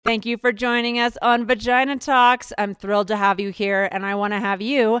Thank you for joining us on Vagina Talks. I'm thrilled to have you here, and I want to have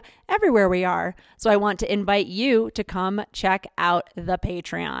you everywhere we are. So I want to invite you to come check out the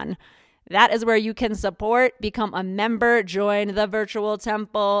Patreon. That is where you can support, become a member, join the virtual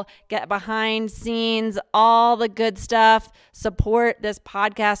temple, get behind scenes, all the good stuff, support this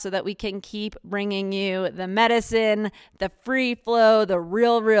podcast so that we can keep bringing you the medicine, the free flow, the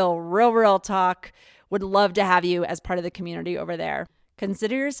real talk. Would love to have you as part of the community over there.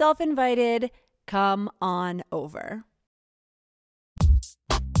 Consider yourself invited. Come on over.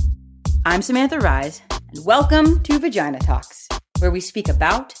 I'm Samantha Rise, and welcome to Vagina Talks, where we speak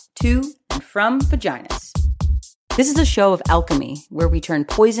about, to, and from vaginas. This is a show of alchemy, where we turn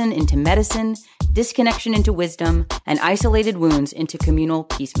poison into medicine, disconnection into wisdom, and isolated wounds into communal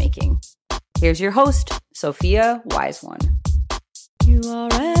peacemaking. Here's your host, Sophia Wise One. You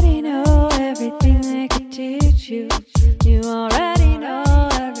already know everything they could teach you. You already know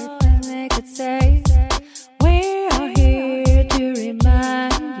everything they could say. We are here to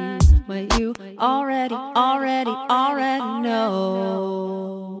remind you what you already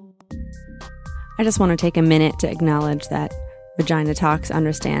know. I just want to take a minute to acknowledge that Vagina Talks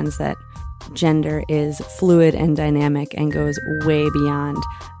understands that gender is fluid and dynamic and goes way beyond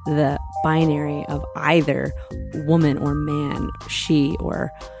the binary of either woman or man, she or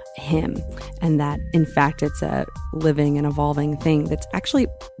him, and that in fact it's a living and evolving thing that's actually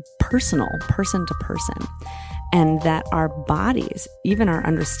personal, person to person, and that our bodies, even our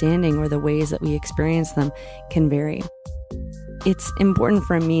understanding or the ways that we experience them, can vary. It's important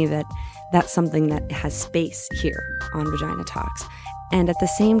for me that that's something that has space here on Vagina Talks. And at the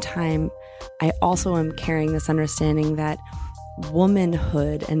same time, I also am carrying this understanding that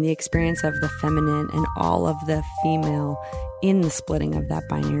womanhood and the experience of the feminine and all of the female in the splitting of that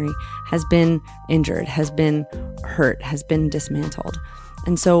binary has been injured, has been hurt, has been dismantled.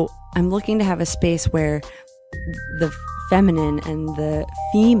 And so I'm looking to have a space where the feminine and the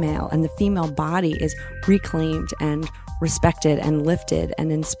female body is reclaimed and respected and lifted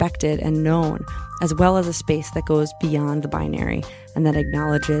and inspected and known, as well as a space that goes beyond the binary and that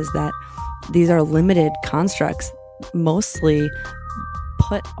acknowledges that these are limited constructs mostly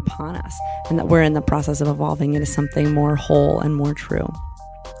put upon us, and that we're in the process of evolving into something more whole and more true.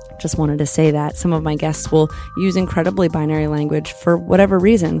 Just wanted to say that some of my guests will use incredibly binary language for whatever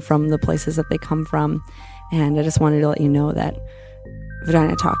reason from the places that they come from, and I just wanted to let you know that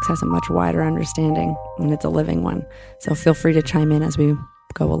Vagina Talks has a much wider understanding, and it's a living one. So feel free to chime in as we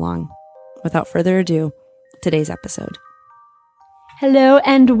go along. Without further ado, today's episode. Hello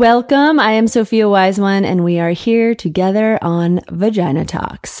and welcome. I am Sophia Wise One, and we are here together on Vagina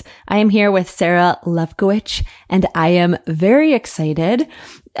Talks. I am here with Sarah Lefkowitz, and I am very excited.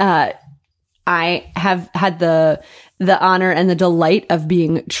 I have had the honor and the delight of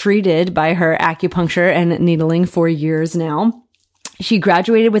being treated by her acupuncture and needling for years now. She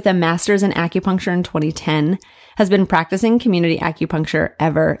graduated with a master's in acupuncture in 2010, has been practicing community acupuncture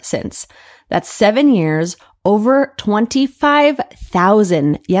ever since. That's 7 years, over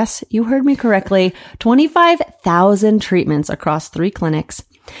 25,000. Yes, you heard me correctly. 25,000 treatments across 3 clinics.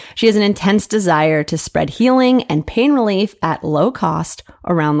 She has an intense desire to spread healing and pain relief at low cost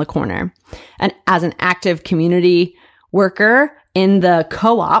around the corner. And as an active community worker in the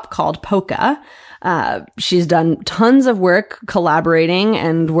co-op called POCA, she's done tons of work collaborating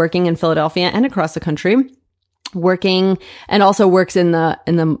and working in Philadelphia and across the country, working and also works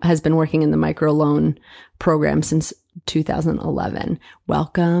has been working in the microloan program since 2011.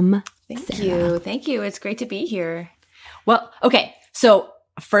 Welcome. Thank you. It's great to be here. Well, okay. So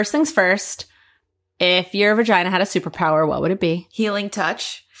first things first, if your vagina had a superpower, what would it be? Healing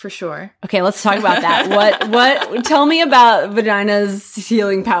touch, for sure. Okay, let's talk about that. What, tell me about vagina's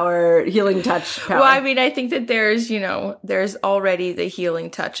healing touch power. Well, I mean, I think that there's already the healing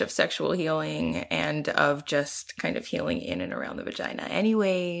touch of sexual healing and of just kind of healing in and around the vagina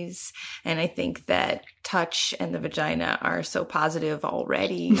anyways. And I think that touch and the vagina are so positive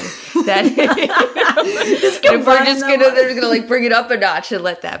already that they're gonna like bring it up a notch and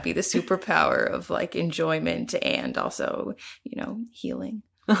let that be the superpower of like enjoyment and also, healing.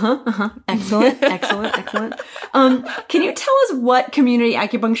 Excellent. Can you tell us what community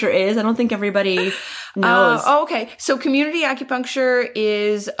acupuncture is? I don't think everybody knows. Okay. So community acupuncture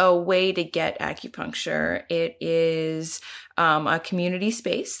is a way to get acupuncture. It is a community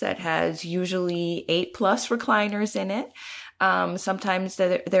space that has usually 8+ recliners in it. Sometimes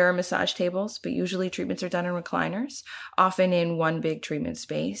there are massage tables, but usually treatments are done in recliners, often in one big treatment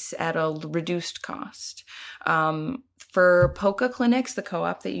space at a reduced cost. For POCA clinics, the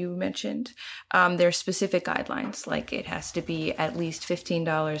co-op that you mentioned, there are specific guidelines, like it has to be at least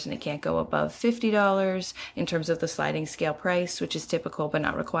 $15 and it can't go above $50 in terms of the sliding scale price, which is typical but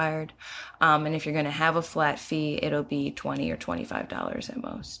not required. And if you're going to have a flat fee, it'll be $20 or $25 at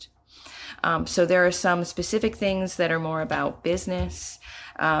most. So there are some specific things that are more about business,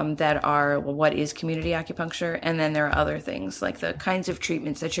 that are, well, what is community acupuncture? And then there are other things like the kinds of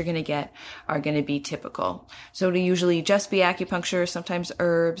treatments that you're going to get are going to be typical. So to usually just be acupuncture, sometimes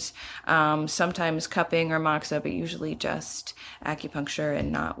herbs, sometimes cupping or moxa, but usually just acupuncture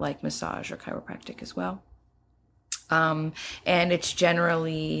and not like massage or chiropractic as well. And it's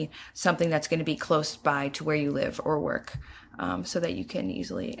generally something that's going to be close by to where you live or work, so that you can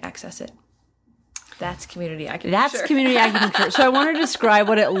easily access it. That's community acupuncture. That's community acupuncture. So I want to describe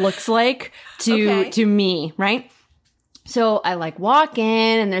what it looks like to me, right? So I like walk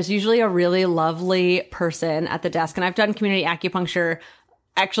in and there's usually a really lovely person at the desk. And I've done community acupuncture.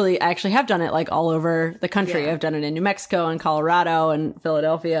 I actually have done it like all over the country. Yeah. I've done it in New Mexico and Colorado and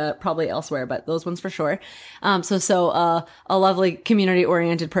Philadelphia, probably elsewhere, but those ones for sure. So a lovely community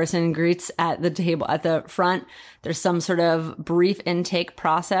oriented person greets at the table at the front. There's some sort of brief intake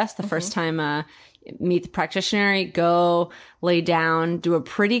process. The first time, meet the practitioner, go lay down, do a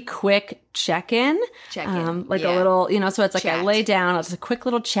pretty quick check-in. A little, so it's like chat. I lay down, it's a quick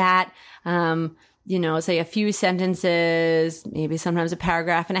little chat, say a few sentences, maybe sometimes a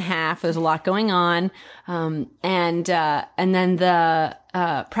paragraph and a half. There's a lot going on. And then the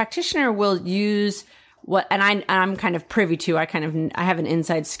practitioner will use I'm kind of privy to, I have an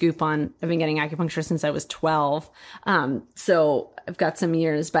inside scoop on, I've been getting acupuncture since I was 12. So I've got some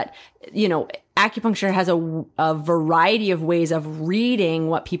years, but acupuncture has a variety of ways of reading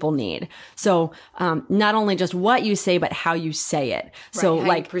what people need. So, not only just what you say, but how you say it. So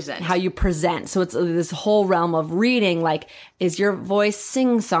how you present. So it's this whole realm of reading, like, is your voice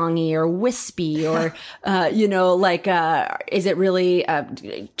sing-songy or wispy or, is it really,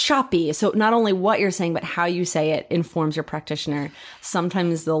 choppy? So not only what you're saying, but how you say it informs your practitioner.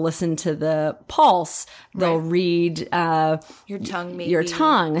 Sometimes they'll listen to the pulse. They'll read, your tongue, maybe. Your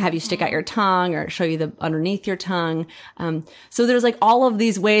tongue, have you stick out your tongue or show you the underneath your tongue. So there's like all of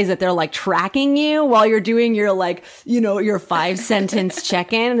these ways that they're like tracking you while you're doing your your 5-sentence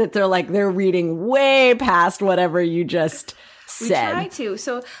check-in, that they're reading way past whatever you just said. We try to.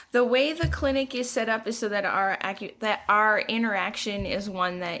 So the way the clinic is set up is so that our interaction is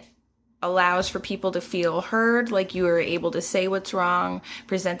one that allows for people to feel heard, like you are able to say what's wrong,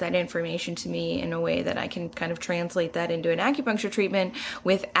 present that information to me in a way that I can kind of translate that into an acupuncture treatment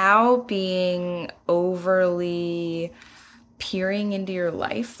without being overly peering into your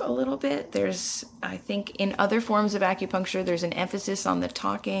life a little bit. I think in other forms of acupuncture, there's an emphasis on the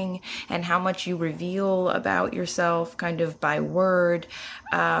talking and how much you reveal about yourself kind of by word,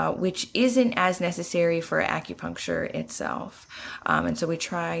 which isn't as necessary for acupuncture itself. And so we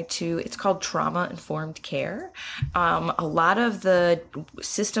try it's called trauma-informed care. A lot of the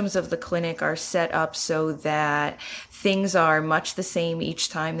systems of the clinic are set up so that things are much the same each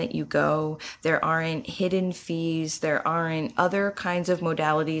time that you go. There aren't hidden fees. There aren't other kinds of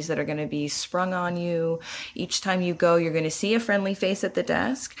modalities that are going to be sprung on you. Each time you go, you're going to see a friendly face at the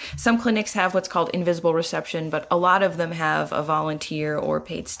desk. Some clinics have what's called invisible reception, but a lot of them have a volunteer or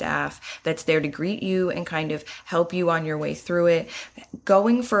paid staff that's there to greet you and kind of help you on your way through it.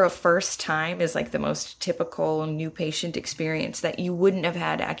 Going for a first time is like the most typical new patient experience, that you wouldn't have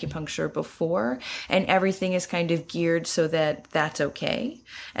had acupuncture before, and everything is kind of geared so that that's okay,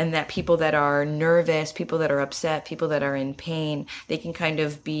 and that people that are nervous, people that are upset, people that are in pain, they can kind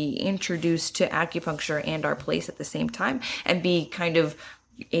of be introduced to acupuncture and our place at the same time and be kind of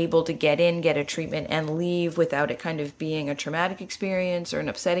able to get a treatment and leave without it kind of being a traumatic experience or an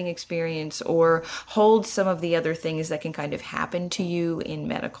upsetting experience, or hold some of the other things that can kind of happen to you in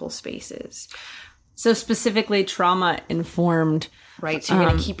medical spaces. So specifically trauma-informed. Right. So you're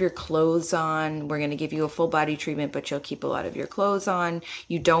going to keep your clothes on. We're going to give you a full body treatment, but you'll keep a lot of your clothes on.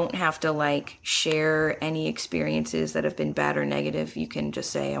 You don't have to share any experiences that have been bad or negative. You can just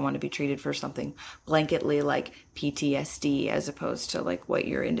say, I want to be treated for something blanketly like PTSD, as opposed to what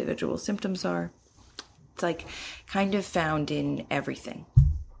your individual symptoms are. It's kind of found in everything.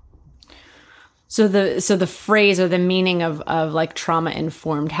 So the phrase or the meaning of trauma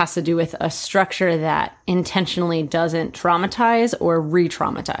informed has to do with a structure that intentionally doesn't traumatize or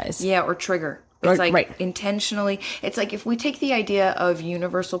re-traumatize. Yeah, or trigger. It's like right. intentionally, it's like if we take the idea of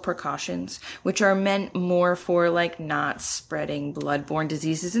universal precautions, which are meant more for like not spreading bloodborne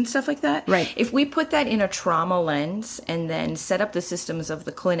diseases and stuff like that. Right. If we put that in a trauma lens and then set up the systems of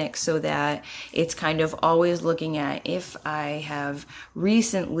the clinic so that it's kind of always looking at, if I have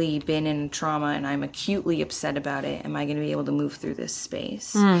recently been in trauma and I'm acutely upset about it, am I going to be able to move through this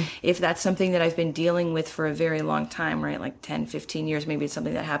space? If that's something that I've been dealing with for a very long time, right? Like 10, 15 years, maybe it's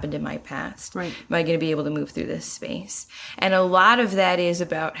something that happened in my past. Right. Am I going to be able to move through this space? And a lot of that is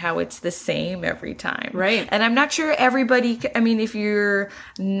about how it's the same every time. Right. And I'm not sure everybody, I mean, if you're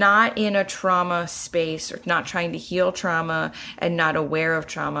not in a trauma space or not trying to heal trauma and not aware of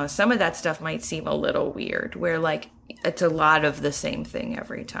trauma, some of that stuff might seem a little weird, where like it's a lot of the same thing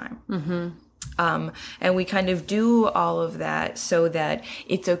every time. And we kind of do all of that so that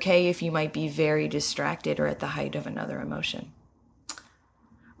it's okay if you might be very distracted or at the height of another emotion.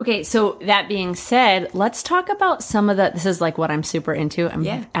 Okay, so that being said, let's talk about some of the, this is like what I'm super into.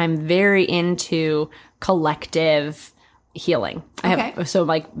 I'm very into collective healing. So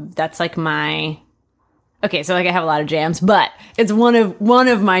like, that's like my, okay, so like I have a lot of jams, but it's one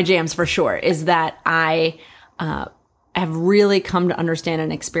of my jams for sure is that I have really come to understand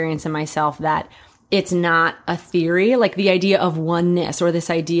and experience in myself that it's not a theory, like the idea of oneness or this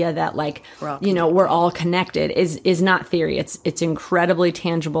idea that like, we're all connected is not theory. It's incredibly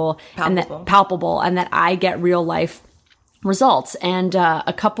tangible, palpable, and that I get real life results. And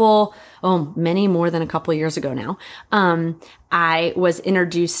many more than a couple years ago now, I was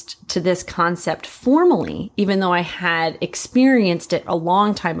introduced to this concept formally, even though I had experienced it a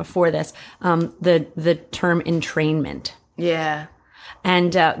long time before this, the term entrainment. Yeah.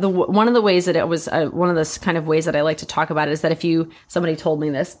 And one of the ways that it was one of the kind of ways that I like to talk about it is that somebody told me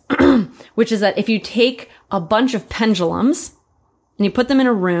this, which is that if you take a bunch of pendulums and you put them in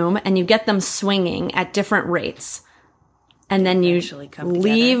a room and you get them swinging at different rates, and then you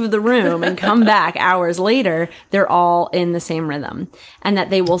leave the room and come back hours later, they're all in the same rhythm, and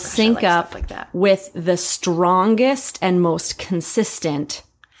that they will sync up with the strongest and most consistent.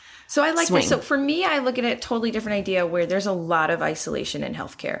 So I like this. So for me, I look at a totally different idea where there's a lot of isolation in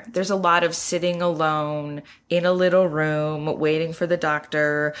healthcare. There's a lot of sitting alone in a little room, waiting for the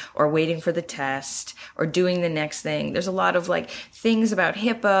doctor or waiting for the test or doing the next thing. There's a lot of like things about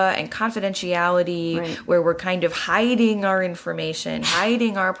HIPAA and confidentiality where we're kind of hiding our information,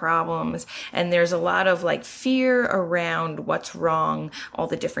 hiding our problems. And there's a lot of like fear around what's wrong, all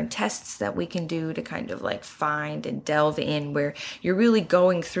the different tests that we can do to kind of like find and delve in, where you're really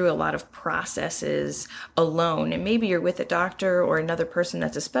going through a lot of processes alone. And maybe you're with a doctor or another person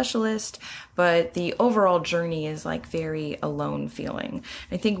that's a specialist, but the overall journey is like very alone feeling.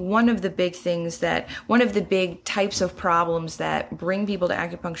 I think one of the big types of problems that bring people to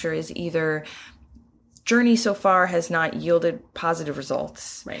acupuncture is either journey so far has not yielded positive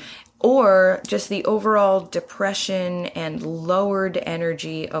results. Right. Or just the overall depression and lowered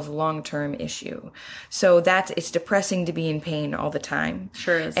energy of long-term issue. So it's depressing to be in pain all the time.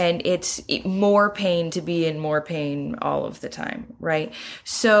 Sure is. And it's more pain to be in more pain all of the time, right?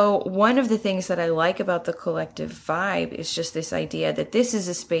 So one of the things that I like about the collective vibe is just this idea that this is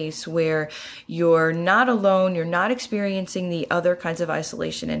a space where you're not alone, you're not experiencing the other kinds of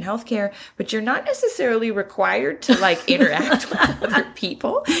isolation in healthcare, but you're not necessarily required to like interact with other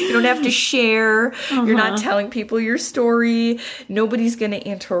people. You don't have to share. You're not telling people your story. Nobody's going to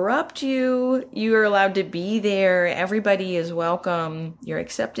interrupt you. You are allowed to be there. Everybody is welcome. You're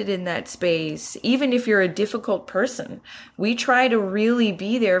accepted in that space. Even if you're a difficult person, we try to really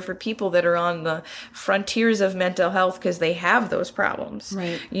be there for people that are on the frontiers of mental health because they have those problems.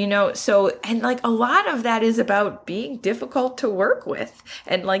 Right. So, and like a lot of that is about being difficult to work with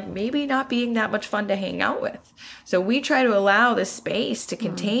and like maybe not being that much fun to hang out with. So we try to allow the space to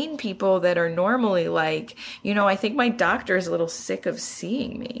contain people that are normally like, I think my doctor is a little sick of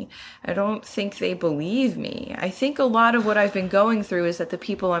seeing me. I don't think they believe me. I think a lot of what I've been going through is that the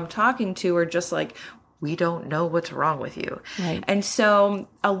people I'm talking to are just like, we don't know what's wrong with you. Right. And so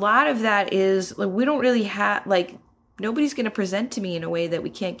a lot of that is like, we don't really have like, nobody's going to present to me in a way that we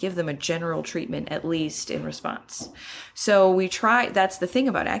can't give them a general treatment, at least in response. So we try, that's the thing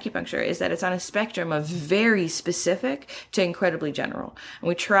about acupuncture, is that it's on a spectrum of very specific to incredibly general. And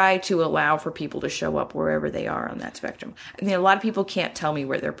we try to allow for people to show up wherever they are on that spectrum. I mean, a lot of people can't tell me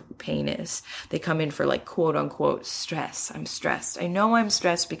where their pain is. They come in for like, quote unquote, stress. I'm stressed. I know I'm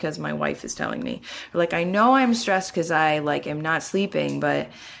stressed because my wife is telling me. Or like, I know I'm stressed because I like am not sleeping, but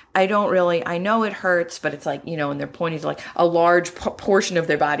I know it hurts, but it's like, and they're pointing to like a large portion of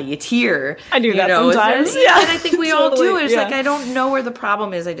their body. It's here. I do that sometimes. Yeah. And I think we all do it. It's like, I don't know where the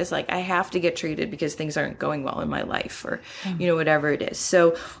problem is. I just I have to get treated because things aren't going well in my life or, whatever it is.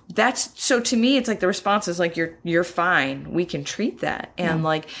 So to me, it's like the response is like, you're fine. We can treat that. And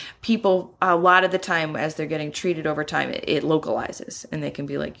like people, a lot of the time as they're getting treated over time, it localizes and they can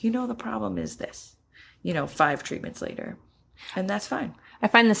be like, the problem is this, 5 treatments later. And that's fine. I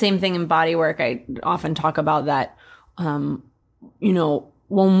find the same thing in body work. I often talk about that,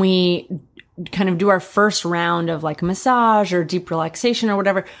 when we kind of do our first round of like massage or deep relaxation or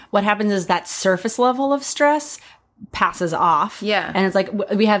whatever, what happens is that surface level of stress passes off. Yeah. And it's like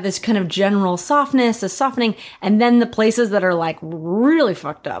we have this kind of general softness, a softening, and then the places that are like really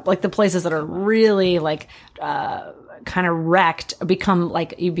fucked up, like the places that are really like kind of wrecked,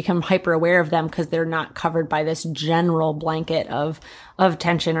 you become hyper aware of them because they're not covered by this general blanket of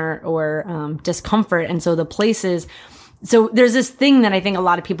tension or discomfort. And so so there's this thing that I think a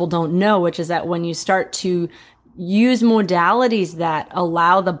lot of people don't know, which is that when you start to use modalities that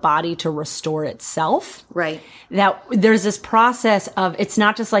allow the body to restore itself. Right. That there's this process of, it's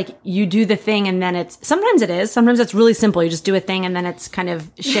not just like you do the thing and then sometimes it's really simple. You just do a thing and then it's kind of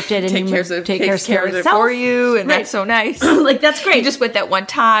shifted and take care of it for you. And that's so nice. Like, that's great. You just went that one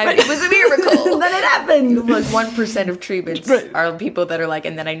time. Right. It was a miracle. Then it happened. Like 1% of treatments are people that are like,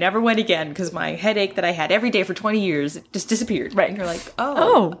 and then I never went again because my headache that I had every day for 20 years just disappeared. Right. And you're like,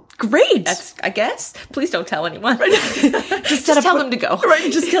 oh, great. That's, I guess. Please don't tell anyone. Right. just tell them to go.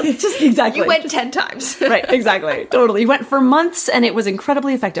 Right. Just exactly. You went 10 times. Right. Exactly. Totally. You went for months and it was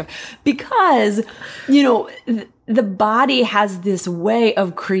incredibly effective because, the body has this way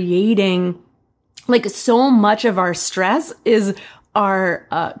of creating, like, so much of our stress is our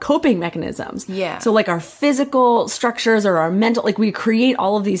coping mechanisms. Yeah. So like our physical structures or our mental, like we create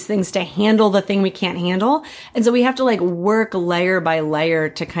all of these things to handle the thing we can't handle. And so we have to like work layer by layer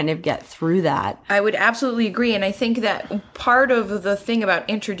to kind of get through that. I would absolutely agree. And I think that part of the thing about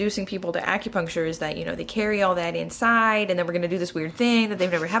introducing people to acupuncture is that, they carry all that inside and then we're going to do this weird thing that they've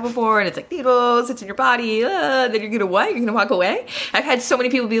never had before. And it's like needles, it's in your body. Then you're going to what? You're going to walk away? I've had so many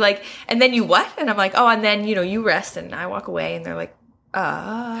people be like, and then you what? And I'm like, oh, and then, you rest and I walk away and they're like,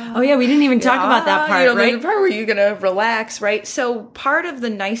 oh yeah, we didn't even talk about that part, right? The part where you're gonna relax, right? So part of the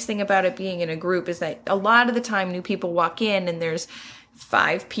nice thing about it being in a group is that a lot of the time new people walk in and there's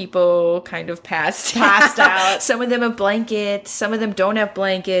 5 people kind of passed out. Some of them have blankets. Some of them don't have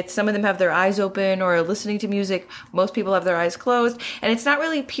blankets. Some of them have their eyes open or are listening to music. Most people have their eyes closed. And it's not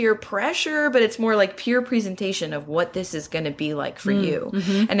really peer pressure, but it's more like peer presentation of what this is going to be like for you.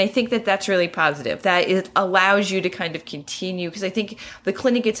 Mm-hmm. And I think that that's really positive. That it allows you to kind of continue, because I think the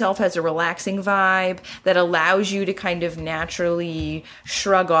clinic itself has a relaxing vibe that allows you to kind of naturally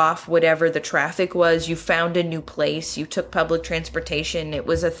shrug off whatever the traffic was. You found a new place. You took public transportation. It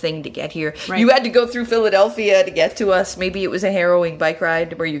was a thing to get here. Right. You had to go through Philadelphia to get to us. Maybe it was a harrowing bike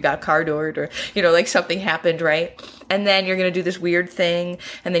ride where you got car doored or, like something happened, right? And then you're going to do this weird thing.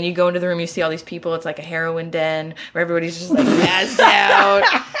 And then you go into the room, you see all these people. It's like a heroin den where everybody's just like passed out.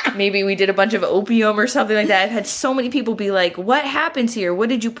 Maybe we did a bunch of opium or something like that. I've had so many people be like, what happens here? What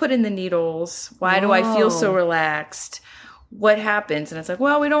did you put in the needles? Why do I feel so relaxed? What happens? And it's like,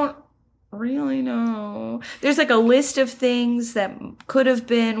 well, we don't really know. There's like a list of things that could have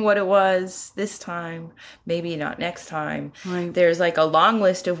been what it was this time, maybe not next time. Right. There's like a long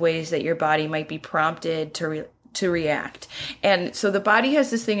list of ways that your body might be prompted to react. And so the body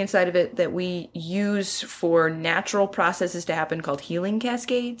has this thing inside of it that we use for natural processes to happen called healing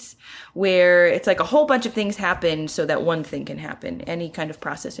cascades, where it's like a whole bunch of things happen so that one thing can happen, any kind of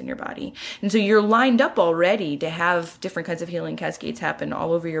process in your body. And so you're lined up already to have different kinds of healing cascades happen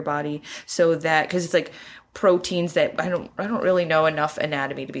all over your body, so that, because it's like proteins that I don't really know enough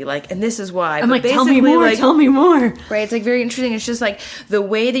anatomy to be like, and this is why. I'm like, tell me more. Right. It's like very interesting. It's just like the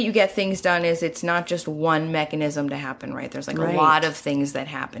way that you get things done is it's not just one mechanism to happen, right? There's like a lot of things that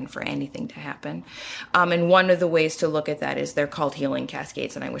happen for anything to happen. And one of the ways to look at that is they're called healing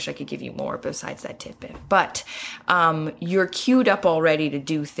cascades. And I wish I could give you more besides that tidbit. But you're queued up already to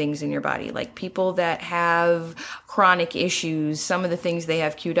do things in your body. Like people that have chronic issues, some of the things they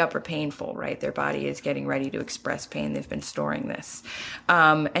have queued up are painful, right? Their body is getting ready to express pain. They've been storing this.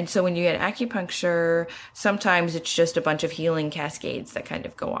 And so when you get acupuncture, sometimes it's just a bunch of healing cascades that kind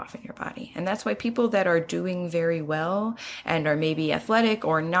of go off in your body. And that's why people that are doing very well and are maybe athletic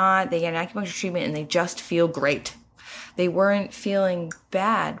or not, they get an acupuncture treatment and they just feel great. they weren't feeling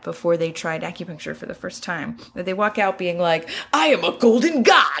bad before they tried acupuncture for the first time. That they walk out being like, I am a golden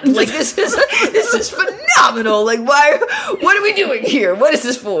god. Like, this is phenomenal. Like, what are we doing here? What is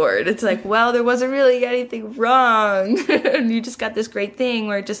this for? And it's like, well, there wasn't really anything wrong. You just got this great thing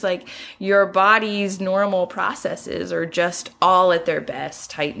where just like your body's normal processes are just all at their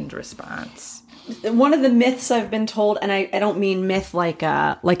best, heightened response. One of the myths I've been told, and I don't mean myth like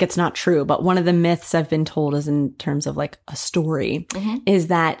it's not true, but one of the myths I've been told is in terms of like a story, is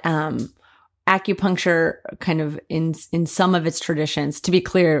that acupuncture kind of in some of its traditions, to be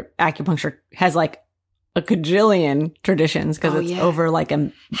clear, acupuncture has like a cajillion traditions because it's over like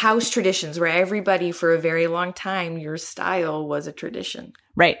a house traditions where everybody for a very long time, your style was a tradition.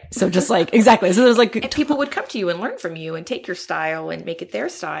 Right. So just like, exactly. So there's like, and people would come to you and learn from you and take your style and make it their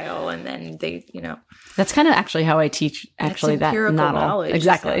style. And then they, that's kind of actually how I teach actually that model.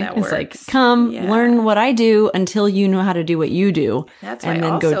 Exactly. It's like, come learn what I do until you know how to do what you do. That's and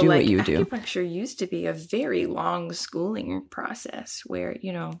then go do what you do. Acupuncture used to be a very long schooling process where,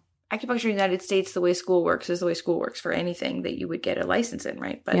 acupuncture in the United States, the way school works is the way school works for anything that you would get a license in,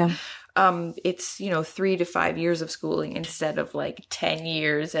 right? But it's, 3 to 5 years of schooling instead of like 10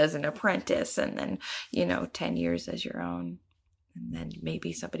 years as an apprentice and then, 10 years as your own. And then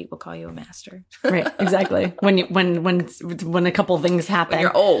maybe somebody will call you a master. Right, exactly. When a couple things happen.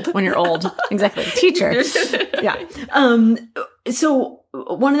 When you're old. Exactly. Teacher. Yeah. So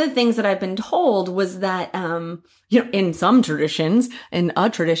one of the things that I've been told was that, in some traditions, in a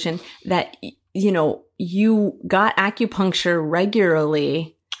tradition, that, you got acupuncture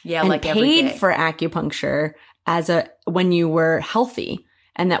regularly and like paid for acupuncture when you were healthy.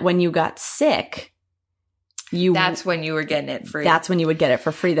 And that when you got sick, that's when you were getting it free. That's when you would get it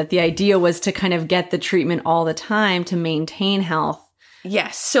for free. That the idea was to kind of get the treatment all the time to maintain health.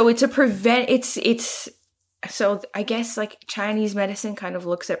 Yes. So so I guess like Chinese medicine kind of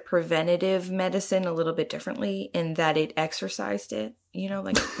looks at preventative medicine a little bit differently in that it exercised it,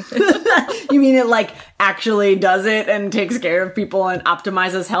 like. You mean it like actually does it and takes care of people and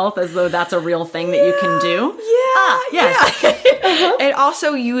optimizes health as though that's a real thing that you can do? Yes. It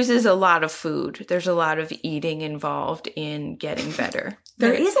also uses a lot of food. There's a lot of eating involved in getting better.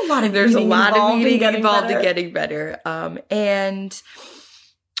 There's a lot of eating involved in getting better.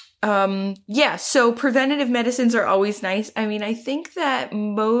 So preventative medicines are always nice. I mean, I think that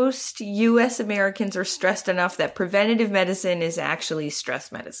most US Americans are stressed enough that preventative medicine is actually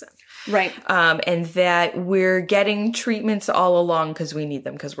stress medicine. Right. And that we're getting treatments all along because we need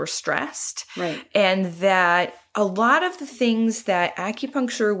them because we're stressed. Right. And that a lot of the things that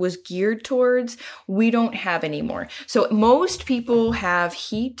acupuncture was geared towards, we don't have anymore. So most people have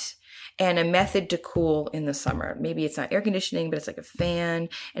heat and a method to cool in the summer. Maybe it's not air conditioning, but it's like a fan.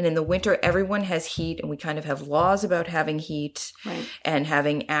 And in the winter, everyone has heat, and we kind of have laws about having heat and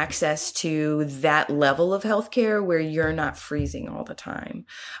having access to that level of healthcare where you're not freezing all the time.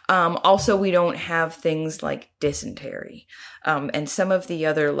 Also, we don't have things like dysentery. And some of the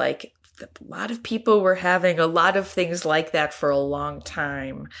other a lot of people were having a lot of things like that for a long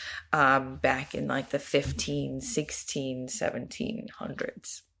time back in like the 15, 16,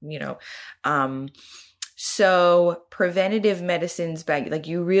 1700s. So preventative medicines back, like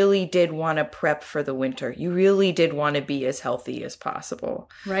you really did want to prep for the winter. You really did want to be as healthy as possible.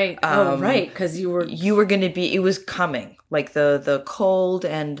 Right. Right. Cause you were going to be, it was coming, like the cold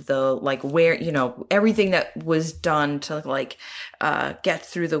and the like where, everything that was done to get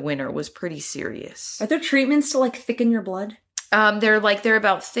through the winter was pretty serious. Are there treatments to like thicken your blood? They're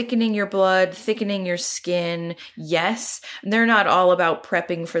about thickening your blood, thickening your skin. Yes. They're not all about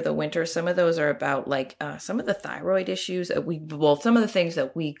prepping for the winter. Some of those are about some of the thyroid issues some of the things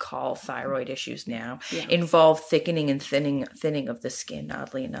that we call thyroid issues now involve thickening and thinning of the skin,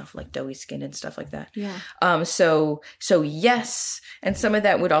 oddly enough, like doughy skin and stuff like that. Yeah. So yes. And some of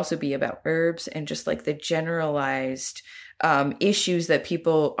that would also be about herbs and just like the generalized issues that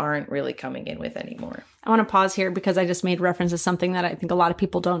people aren't really coming in with anymore. I want to pause here because I just made reference to something that I think a lot of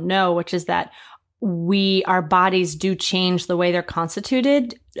people don't know, which is that our bodies do change the way they're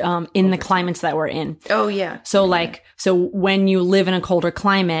constituted in the climates that we're in. Oh, yeah. So so when you live in a colder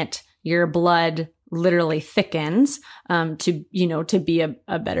climate, your blood literally thickens to be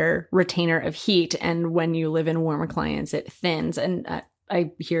a better retainer of heat. And when you live in warmer climates, it thins. And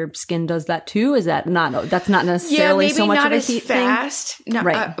I hear skin does that too. Is that not? That's not necessarily so much of a heat fast. thing. No,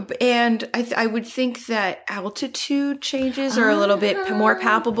 right. And I would think that altitude changes are a little bit more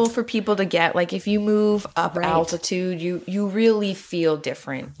palpable for people to get. Like if you move up altitude, you really feel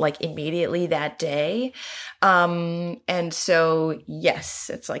different like immediately that day. And so yes,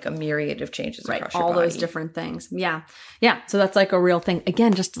 it's like a myriad of changes across your all body. those different things. Yeah. So that's like a real thing.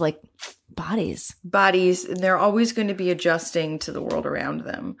 Again, just like bodies, they're always going to be adjusting to the world around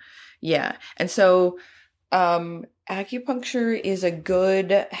them. Yeah. And so acupuncture is a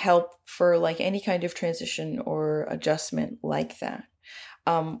good help for like any kind of transition or adjustment like that.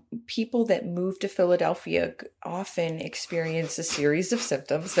 People that move to Philadelphia often experience a series of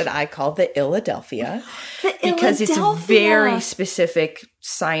symptoms that I call the Illadelphia, because it's very specific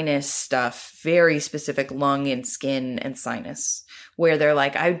sinus stuff, very specific lung and skin and sinus, where they're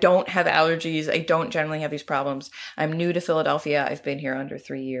like, I don't have allergies. I don't generally have these problems. I'm new to Philadelphia. I've been here under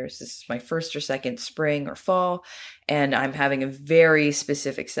 3 years. This is my first or second spring or fall. And I'm having a very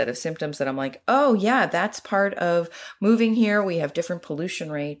specific set of symptoms that I'm like, oh yeah, that's part of moving here. We have different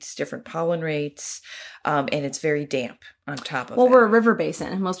pollution rates, different pollen rates, and it's very damp on top of it. Well, we're a river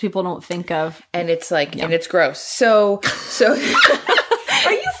basin. Most people don't think of. And it's like, and it's gross. So.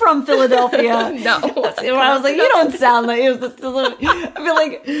 Are you from Philadelphia? No. I was like, you don't sound like it. I feel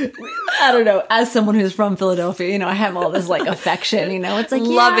like, I don't know, as someone who's from Philadelphia, I have all this like affection, it's like,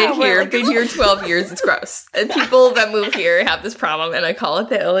 love it here. Like, been here 12 years. It's gross. And people that move here have this problem, and I call it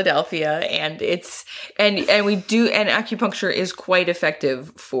the Illadelphia, and it's, and we do, and acupuncture is quite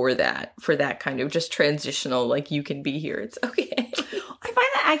effective for that kind of just transitional, like you can be here. It's okay. I find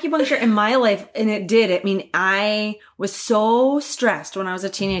that acupuncture in my life, and I was so stressed when I was a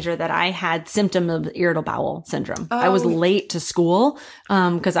teenager that I had symptoms of irritable bowel syndrome. I was late to school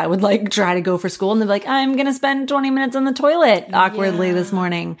because I would like try to go for school, and they'd be like, I'm going to spend 20 minutes on the toilet awkwardly this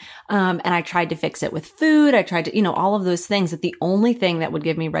morning. And I tried to fix it with food. I tried to, all of those things, that the only thing that would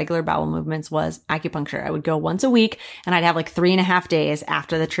give me regular bowel movements was acupuncture. I would go once a week, and I'd have like 3.5 days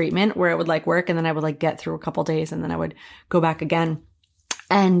after the treatment where it would like work. And then I would like get through a couple days, and then I would go back again.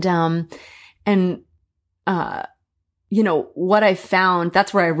 And what I found,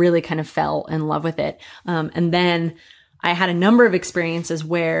 that's where I really kind of fell in love with it. And then I had a number of experiences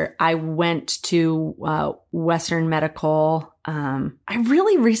where I went to Western medical. I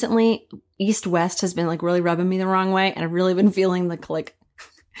really recently, East-West has been like really rubbing me the wrong way. And I've really been feeling like,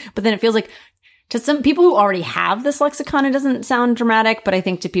 but then it feels like, to some people who already have this lexicon, it doesn't sound dramatic, but I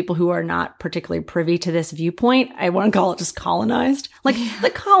think to people who are not particularly privy to this viewpoint, I want to call it just colonized, like the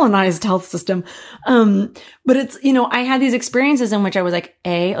colonized health system. But it's, I had these experiences in which I was like,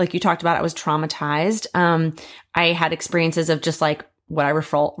 like you talked about, I was traumatized. I had experiences of just like what I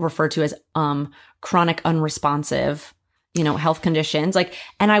refer to as, chronic unresponsive, health conditions. Like,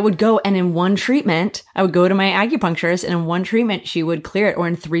 and I would go, and in one treatment, I would go to my acupuncturist, and in one treatment, she would clear it. Or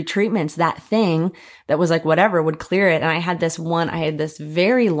in 3 treatments, that thing that was like whatever would clear it. And I had this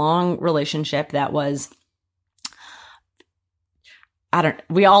very long relationship that was,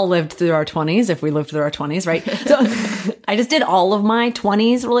 we all lived through our 20s, if we lived through our 20s, right? So I just did all of my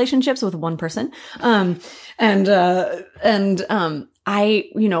 20s relationships with one person.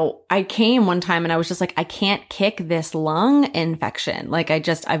 I came one time and I was just like, I can't kick this lung infection. Like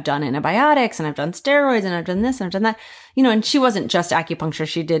I've done antibiotics, and I've done steroids, and I've done this and I've done that, and she wasn't just acupuncture.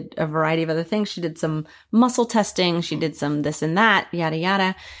 She did a variety of other things. She did some muscle testing. She did some this and that, yada,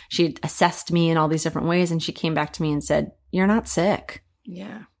 yada. She assessed me in all these different ways. And she came back to me and said, you're not sick.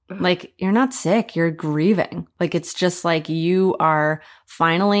 Yeah. Like, you're not sick. You're grieving. Like, it's just like you are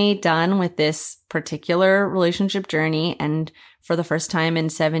finally done with this particular relationship journey. And for the first time in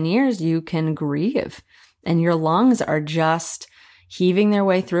 7 years, you can grieve, and your lungs are just heaving their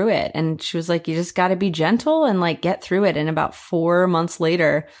way through it. And she was like, you just got to be gentle and like get through it. And about 4 months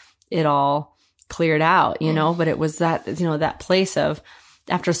later, it all cleared out, but it was that, that place of,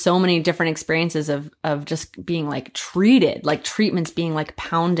 after so many different experiences of just being like treated, like treatments being like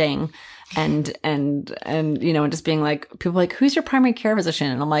pounding and just being like, people like, who's your primary care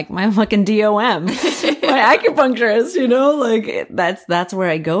physician? And I'm like, my fucking DOM, my acupuncturist, like that's where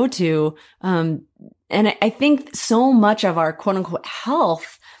I go to. And I think so much of our quote unquote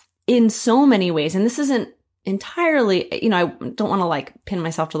health in so many ways, and this isn't entirely, I don't want to like pin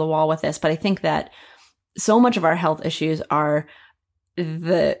myself to the wall with this, but I think that so much of our health issues are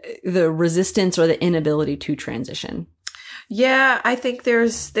the resistance or the inability to transition. Yeah, I think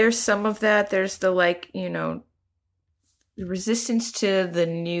there's some of that. There's the like, resistance to the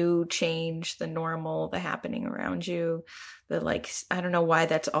new change, the normal, the happening around you, the like, I don't know why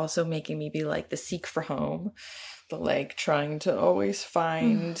that's also making me be like the seek for home, the like trying to always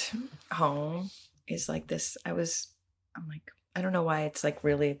find home is like this. I'm like, I don't know why it's like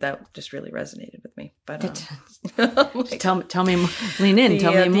really, that just really resonated with me. But like, tell me, lean in,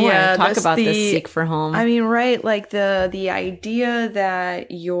 tell me more. Talk about this seek for home. I mean, right? Like the idea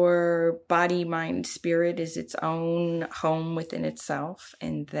that your body, mind, spirit is its own home within itself,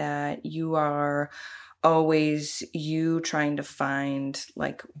 and that you are always you trying to find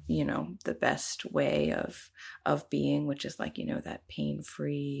like, you know, the best way of being, which is like, you know, that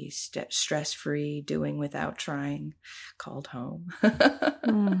pain-free, stress-free, doing without trying, called home.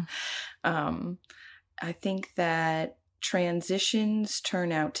 I think that transitions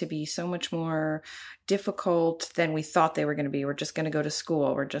turn out to be so much more difficult than we thought they were going to be. We're just going to go to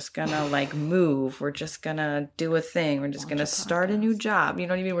school. We're just going to like move. We're just going to do a thing. We're just going to start a new job. You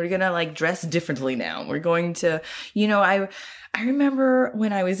know what I mean? We're going to like dress differently now. We're going to, you know, I remember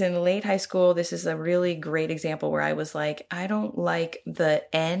when I was in late high school, this is a really great example where I was like, I don't like the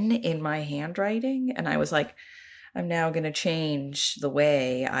N in my handwriting. And I was like, I'm now going to change the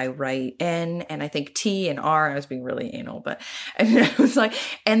way I write N, and I think T and R. I was being really anal, but and I was like,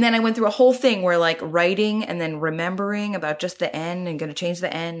 and then I went through a whole thing where like writing and then remembering about just the N and going to change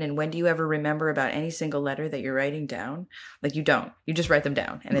the N. And when do you ever remember about any single letter that you're writing down? Like you don't. You just write them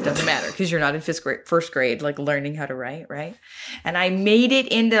down, and it doesn't matter because you're not in first grade, like learning how to write, right? And I made it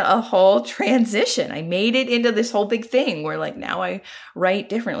into a whole transition. I made it into this whole big thing where like now I write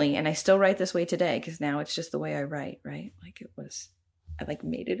differently, and I still write this way today because now it's just the way I write. Right? Like it was, I like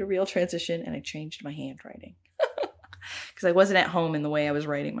made it a real transition, and I changed my handwriting because I wasn't at home in the way I was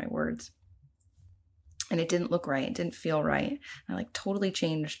writing my words, and it didn't look right. It didn't feel right. I like totally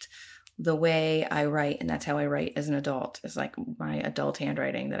changed the way I write, and that's how I write as an adult. It's like my adult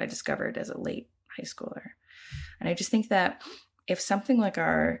handwriting that I discovered as a late high schooler. And I just think that if something like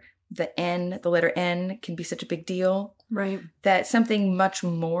the letter N can be such a big deal, right? That something much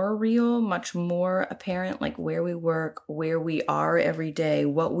more real, much more apparent, like where we work, where we are every day,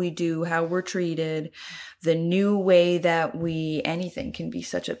 what we do, how we're treated, the new way that anything can be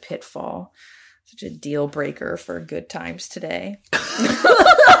such a pitfall, such a deal breaker for good times today. Like,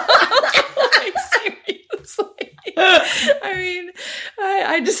 seriously. I mean,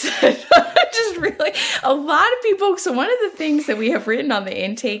 I just really, a lot of people, so one of the things that we have written on the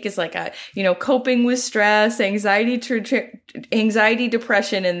intake is like, coping with stress, anxiety,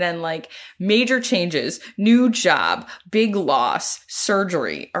 depression, and then like major changes, new job, big loss,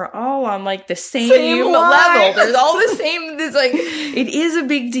 surgery are all on like the same level. There's all the same, it's like, it is a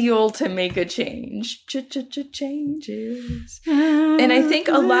big deal to make a change. Changes. And I think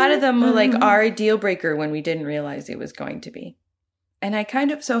a lot of them are a deal breaker when we didn't realize it was going to be. And I kind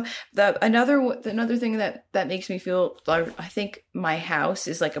of, so another thing that makes me feel, I think my house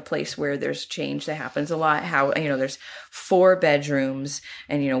is like a place where there's change that happens a lot. How, there's 4 bedrooms,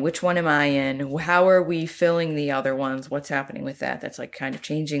 and, which one am I in? How are we filling the other ones? What's happening with that? That's like kind of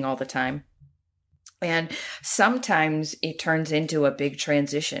changing all the time. And sometimes it turns into a big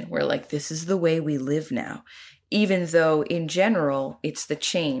transition where like, this is the way we live now. Even though in general, it's the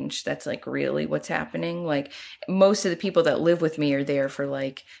change that's like really what's happening. Like most of the people that live with me are there for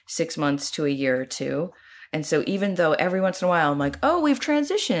like 6 months to a year or 2. And so even though every once in a while I'm like, oh, we've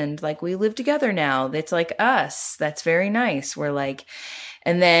transitioned, like we live together now. That's like us. That's very nice. We're like,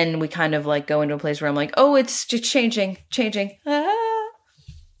 and then we kind of like go into a place where I'm like, oh, it's just changing. Ah.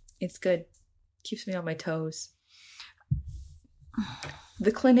 It's good. Keeps me on my toes.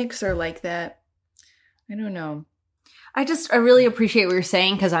 The clinics are like that. I don't know. I really appreciate what you're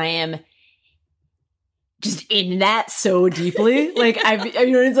saying because I am just in that so deeply. Like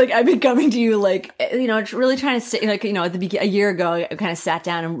it's like I've been coming to you like, really trying to stay like, at a year ago, I kind of sat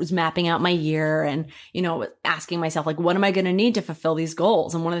down and was mapping out my year and, asking myself like, what am I going to need to fulfill these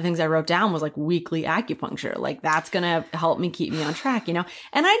goals? And one of the things I wrote down was like weekly acupuncture. Like that's going to help me keep me on track, and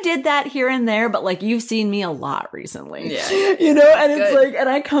I did that here and there, but like you've seen me a lot recently, yeah. And it's like, and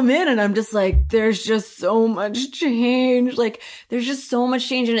I come in and I'm just like, there's just so much change. Like there's just so much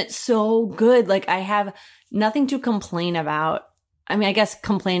change and it's so good. Like I have nothing to complain about. I mean, I guess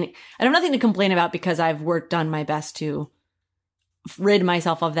I have nothing to complain about because I've done my best to rid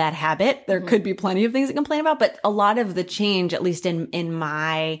myself of that habit. There could be plenty of things to complain about, but a lot of the change, at least in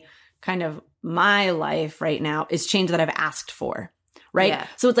my kind of my life right now, is change that I've asked for. right? Yeah.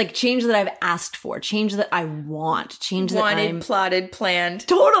 So it's like change that I've asked for, change that I want, change that Wanted, I'm plotted, planned.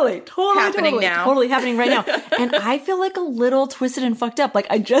 totally Happening now. Totally happening right now. And I feel like a little twisted and fucked up. Like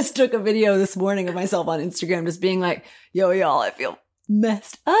I just took a video this morning of myself on Instagram just being like, yo, y'all, I feel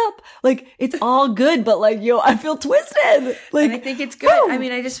messed up. Like it's all good, but like, yo, I feel twisted. Like, and I think it's good. woo. I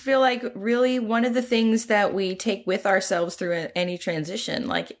mean, I just feel like really one of the things that we take with ourselves through any transition,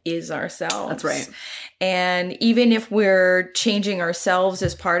 like, is ourselves. That's right. And even if we're changing ourselves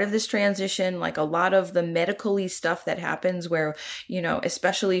as part of this transition, like a lot of the medically stuff that happens where, you know,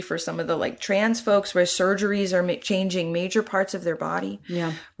 especially for some of the like trans folks where surgeries are changing major parts of their body,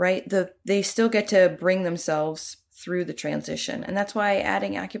 Yeah. right? They still get to bring themselves through the transition. And that's why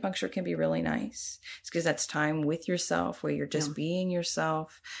adding acupuncture can be really nice. It's because that's time with yourself where you're just being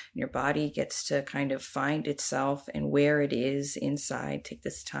yourself and your body gets to kind of find itself and where it is inside. Take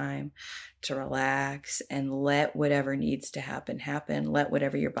this time to relax and let whatever needs to happen. Let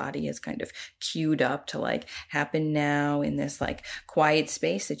whatever your body is kind of queued up to like happen now in this like quiet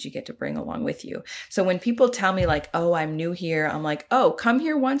space that you get to bring along with you. So when people tell me like, oh, I'm new here, I'm like, oh, come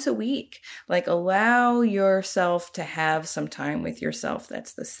here once a week. Like allow yourself to have some time with yourself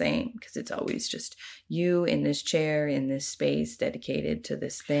that's the same, because it's always just you in this chair, in this space dedicated to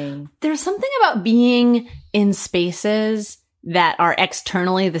this thing. There's something about being in spaces that are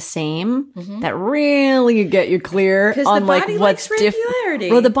externally the same that really get you clear on like what's different.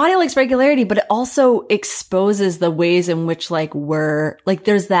 Well, the body likes regularity, but it also exposes the ways in which like we're like,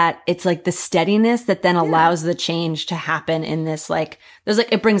 there's that, it's like the steadiness that then allows the change to happen in this, like, there's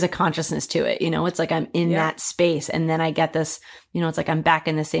like, it brings a consciousness to it. You know, it's like I'm in that space and then I get this, you know, it's like I'm back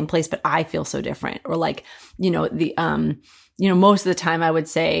in the same place, but I feel so different. Or like, you know, the, you know, most of the time I would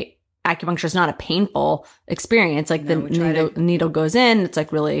say, acupuncture is not a painful experience. Like the needle goes in, it's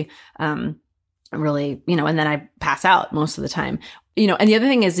like really, really, you know, and then I pass out most of the time, you know, and the other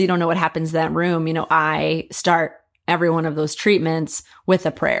thing is you don't know what happens in that room. You know, I start every one of those treatments with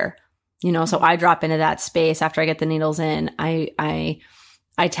a prayer, you know, so I drop into that space after I get the needles in. I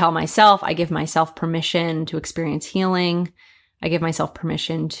tell myself, I give myself permission to experience healing. I give myself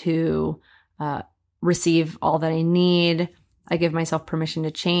permission to, receive all that I need. I give myself permission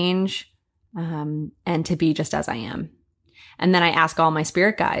to change, and to be just as I am. And then I ask all my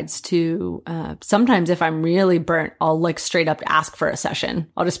spirit guides to, sometimes if I'm really burnt, I'll like straight up ask for a session.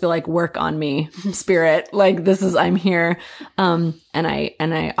 I'll just be like, work on me, spirit. Like I'm here. And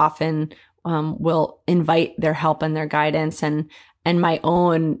I often, will invite their help and their guidance and my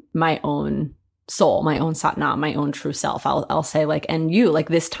own soul, my own satnam, my own true self. I'll say like, and you, like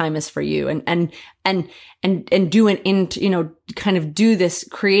this time is for you and do you know, kind of do this,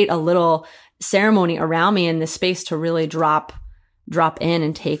 create a little ceremony around me in this space to really drop in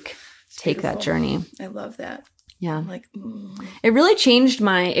and take that journey. I love that. Yeah. Like, it really changed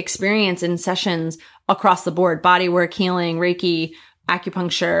my experience in sessions across the board, body work, healing, Reiki,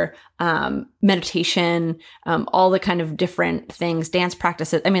 acupuncture, meditation, all the kind of different things, dance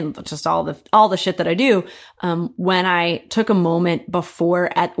practices. I mean, just all the shit that I do. When I took a moment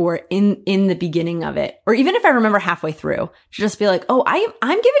before or in the beginning of it, or even if I remember halfway through, to just be like, oh,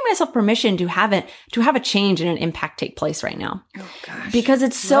 I'm giving myself permission to have a change and an impact take place right now. Oh gosh. Because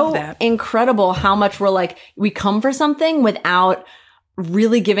it's so incredible how much we come for something without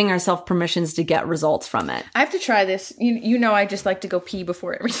really giving ourselves permissions to get results from it. I have to try this. You know, I just like to go pee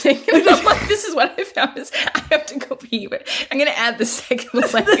before everything. Like, this is what I found is I have to go pee, but I'm going to add the second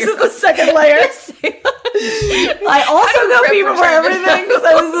layer. This is the second layer. I also go pee before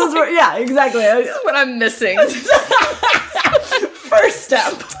everything. Yeah, exactly. This is what I'm missing. First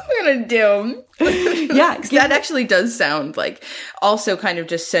step. I'm going to do. Yeah. That actually does sound like also kind of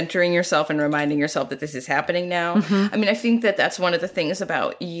just centering yourself and reminding yourself that this is happening now. I mean, I think that that's one of the things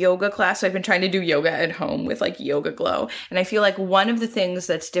about yoga class. So I've been trying to do yoga at home with like Yoga Glow. And I feel like one of the things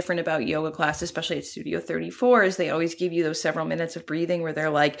that's different about yoga class, especially at Studio 34, is they always give you those several minutes of breathing where they're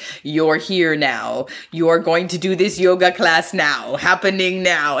like, you're here now. You're going to do this yoga class now, happening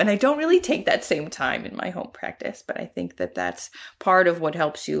now. And I don't really take that same time in my home practice, but I think that that's part of what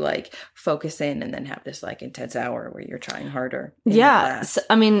helps you like focus in and then have this like intense hour where you're trying harder. Yeah. So,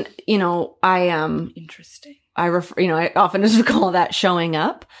 I mean, you know, interesting. I often just call that showing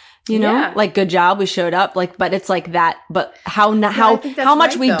up, you know, like good job. We showed up like, but it's like that, but how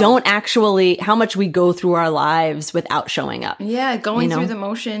much we don't actually, how much we go through our lives without showing up. Yeah. Going through the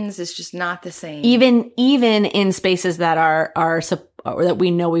motions is just not the same. Even in spaces that are or that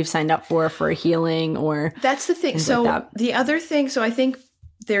we know we've signed up for healing or. That's the thing. So like the other thing, so I think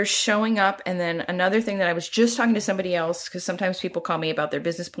there's showing up. And then another thing that I was just talking to somebody else, because sometimes people call me about their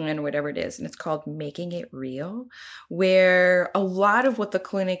business plan or whatever it is, and it's called making it real, where a lot of what the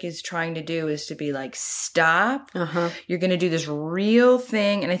clinic is trying to do is to be like, stop, you're going to do this real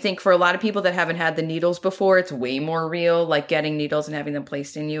thing. And I think for a lot of people that haven't had the needles before, it's way more real. Like getting needles and having them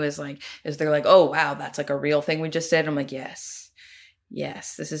placed in you is they're like, oh, wow, that's like a real thing we just said. I'm like,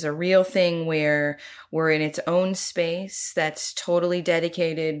 Yes, this is a real thing where we're in its own space that's totally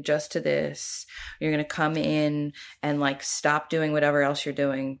dedicated just to this. You're going to come in and like stop doing whatever else you're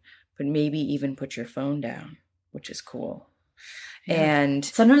doing, but maybe even put your phone down, which is cool. Yeah. And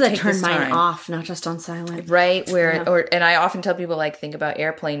sometimes I turn mine off, not just on silent. Right. And I often tell people, like, think about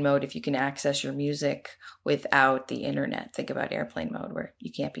airplane mode. If you can access your music without the internet, think about airplane mode where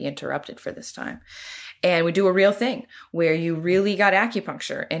you can't be interrupted for this time. And we do a real thing where you really got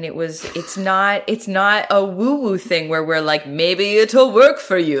acupuncture, and it's not a woo-woo thing where we're like, maybe it'll work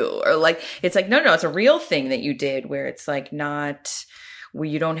for you, or like, it's like, no, it's a real thing that you did where it's like not where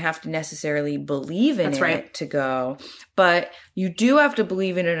you don't have to necessarily believe in it to go, but you do have to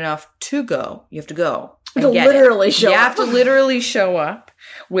believe in it enough to go. You have to go. You have to literally show up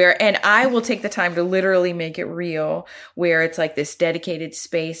and I will take the time to literally make it real, where it's like this dedicated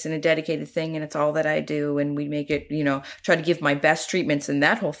space and a dedicated thing, and it's all that I do. And we make it, try to give my best treatments and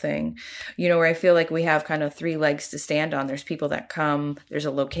that whole thing, where I feel like we have kind of 3 legs to stand on. There's people that come, there's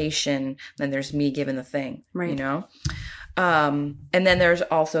a location, then there's me giving the thing, right. And then there's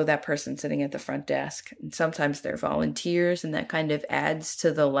also that person sitting at the front desk, and sometimes they're volunteers, and that kind of adds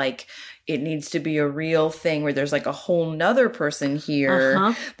to the, like, it needs to be a real thing where there's like a whole nother person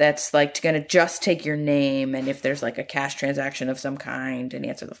here that's like going to just take your name, and if there's like a cash transaction of some kind, and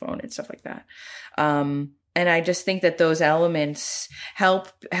answer the phone and stuff like that. And I just think that those elements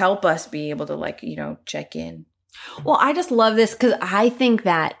help us be able to, like, check in. Well, I just love this because I think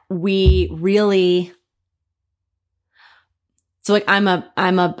that we really, so like I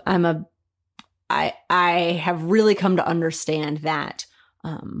have really come to understand that,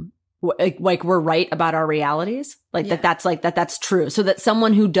 like we're right about our realities, like that's true. So that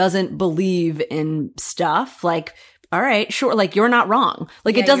someone who doesn't believe in stuff, like, all right, sure, like you're not wrong.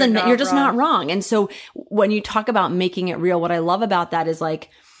 Like it doesn't, you're just not wrong. And so when you talk about making it real, what I love about that is like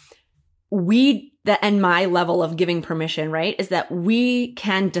and my level of giving permission, right, is that we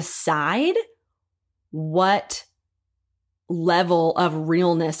can decide what level of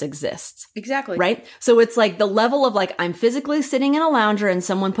realness exists. Exactly. Right? So it's like the level of like, I'm physically sitting in a lounger and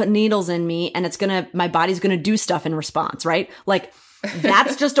someone put needles in me and my body's going to do stuff in response, right? Like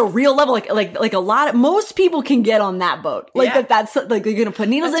that's just a real level. Like most people can get on that boat. Like that's like, you're going to put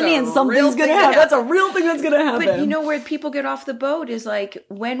needles in me and something's going to happen. That's a real thing that's going to happen. But where people get off the boat is like,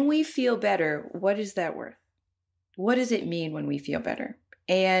 when we feel better, what is that worth? What does it mean when we feel better?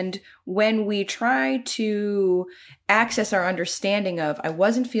 And when we try to access our understanding of, I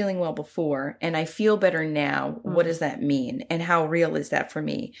wasn't feeling well before and I feel better now, what does that mean? And how real is that for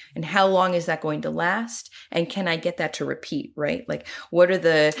me? And how long is that going to last? And can I get that to repeat, right? Like, what's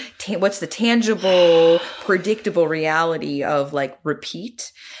the tangible, predictable reality of like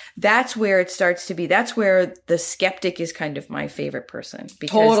repeat? That's where it starts to be. That's where the skeptic is kind of my favorite person,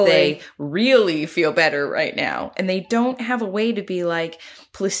 because they really feel better right now. And they don't have a way to be like,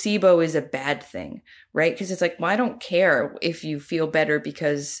 placebo is a bad thing, right? Because it's like, well, I don't care if you feel better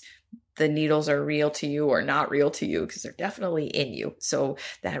because the needles are real to you or not real to you, because they're definitely in you. So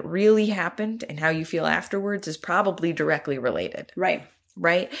that really happened, and how you feel afterwards is probably directly related. Right.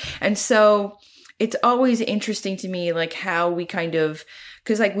 Right. And so it's always interesting to me, like how we kind of,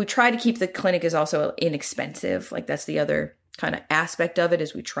 because like we try to keep the clinic is also inexpensive. Like that's the other kind of aspect of it,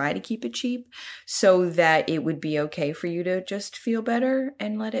 is we try to keep it cheap so that it would be okay for you to just feel better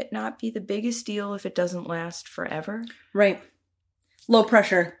and let it not be the biggest deal if it doesn't last forever. Right. Low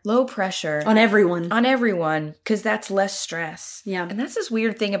pressure. On everyone. Because that's less stress. Yeah. And that's this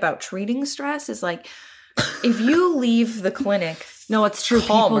weird thing about treating stress is like, if you leave the clinic, no, it's true.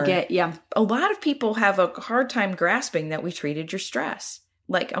 Calmer, a lot of people have a hard time grasping that we treated your stress.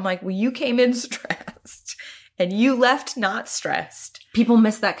 Like, I'm like, well, you came in stressed and you left not stressed. People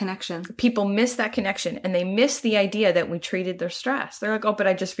miss that connection. And they miss the idea that we treated their stress. They're like, oh, but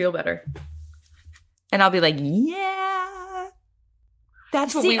I just feel better. And I'll be like, yeah.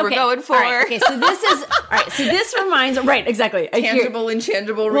 That's what we were going for. All right, okay, so this is all right. So this reminds, right? Exactly. Tangible,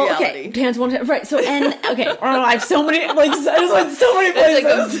 intangible reality. Okay, tangible, right? So I have so many. Like, I just went so many places. It's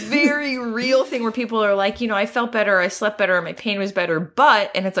like a very real thing where people are like, I felt better, I slept better, my pain was better,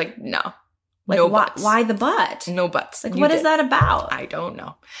 and it's like, no. Like, No buts. why the but? No buts. Like, You what is did. that about? I don't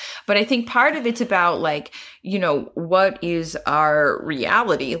know. But I think part of it's about like, what is our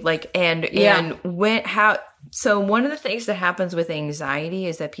reality? Like, and so one of the things that happens with anxiety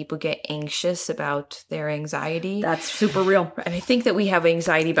is that people get anxious about their anxiety. That's super real. And I think that we have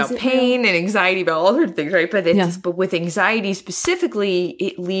anxiety about pain and anxiety about other things, right? But but with anxiety specifically,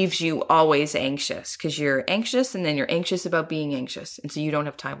 it leaves you always anxious because you're anxious and then you're anxious about being anxious. And so you don't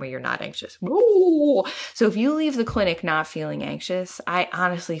have time where you're not anxious. Ooh. So if you leave the clinic not feeling anxious, I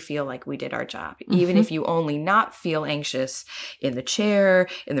honestly feel like we did our job. Even if you only not feel anxious in the chair,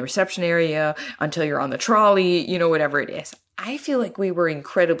 in the reception area, until you're on the trolley, whatever it is. I feel like we were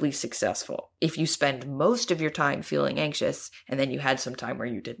incredibly successful if you spend most of your time feeling anxious and then you had some time where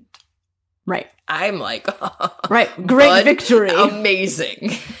you didn't. Right. I'm like, right. Great bud, victory.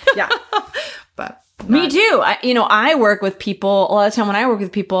 Amazing. Yeah. But me too. I work with people a lot of the time. When I work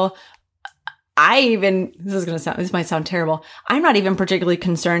with people, this might sound terrible. I'm not even particularly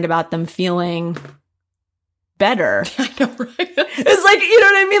concerned about them feeling better. I know, right? It's like, you know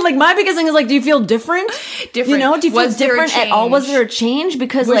what I mean? Like, my biggest thing is like, do you feel different? Do you feel different at all? Was there a change?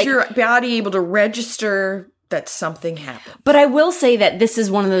 Because was your body able to register that something happened? But I will say that this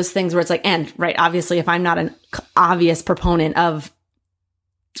is one of those things where it's like, and right, obviously, if I'm not an obvious proponent of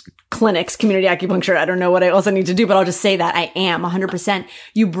clinics, community acupuncture, I don't know what I also need to do, but I'll just say that I am 100%.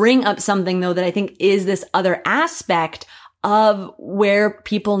 You bring up something though that I think is this other aspect of where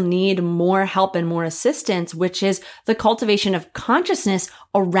people need more help and more assistance, which is the cultivation of consciousness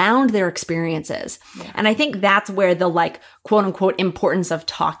around their experiences. Yeah. And I think that's where the like, quote unquote, importance of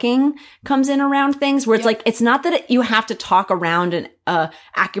talking comes in around things where it's like, it's not that you have to talk around an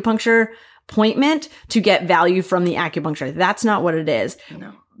acupuncture appointment to get value from the acupuncture. That's not what it is.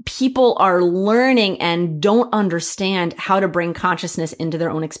 No. People are learning and don't understand how to bring consciousness into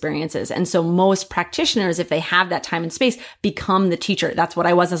their own experiences. And so most practitioners, if they have that time and space, become the teacher. That's what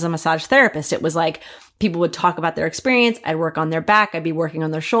I was as a massage therapist. It was like people would talk about their experience. I'd work on their back. I'd be working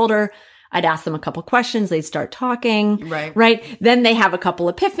on their shoulder. I'd ask them a couple questions. They'd start talking. Right. Then they have a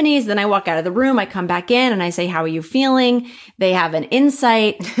couple epiphanies. Then I walk out of the room. I come back in and I say, how are you feeling? They have an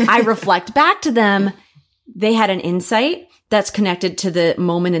insight. I reflect back to them. They had an insight that's connected to the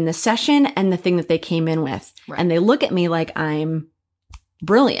moment in the session and the thing that they came in with. Right. And they look at me like I'm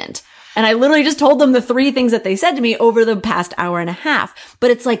brilliant. And I literally just told them the 3 things that they said to me over the past hour and a half.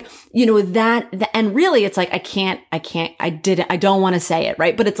 But it's like, and really it's like, I don't want to say it,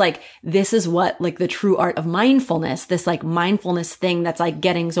 right? But it's like, this is what like the true art of mindfulness, this like mindfulness thing that's like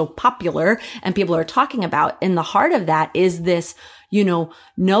getting so popular and people are talking about. In the heart of that is this,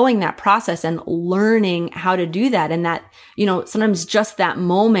 knowing that process and learning how to do that. And that, sometimes just that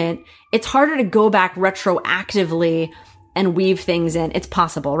moment, it's harder to go back retroactively and weave things in. It's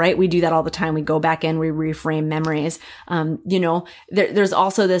possible, right? We do that all the time. We go back in, we reframe memories. There's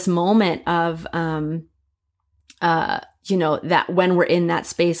also this moment of, that when we're in that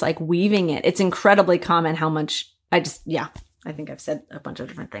space, like weaving it, it's incredibly common how much I think I've said a bunch of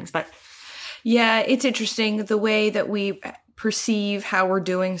different things, but yeah, it's interesting the way that we perceive how we're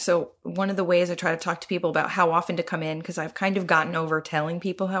doing. So one of the ways I try to talk to people about how often to come in, because I've kind of gotten over telling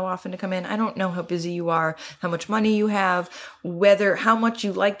people how often to come in. I don't know how busy you are, how much money you have, how much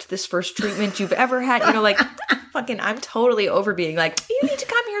you liked this first treatment you've ever had. I'm totally over being like, you need to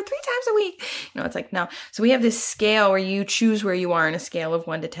come here 3 times a week. It's like, no. So we have this scale where you choose where you are on a scale of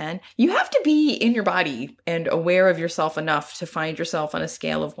 1 to 10. You have to be in your body and aware of yourself enough to find yourself on a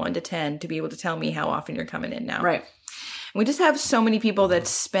scale of 1 to 10 to be able to tell me how often you're coming in now. Right. We just have so many people that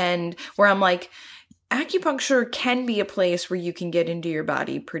where I'm like, acupuncture can be a place where you can get into your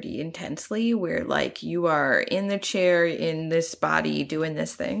body pretty intensely, where like you are in the chair in this body doing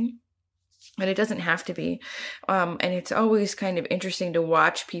this thing. But it doesn't have to be. And it's always kind of interesting to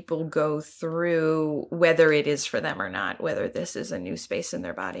watch people go through whether it is for them or not, whether this is a new space in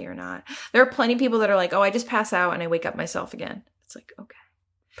their body or not. There are plenty of people that are like, oh, I just pass out and I wake up myself again. It's like, okay.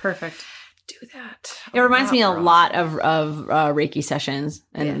 Perfect. Do that. It reminds me a lot of Reiki sessions,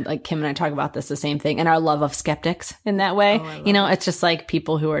 and like Kim and I talk about this, the same thing, and our love of skeptics in that way. It's just like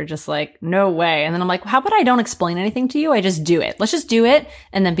people who are just like, no way. And then I'm like, how about I don't explain anything to you? I just do it. Let's just do it.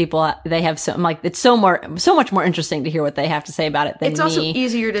 And then people, they have I'm like, it's so much more interesting to hear what they have to say about it than it's also me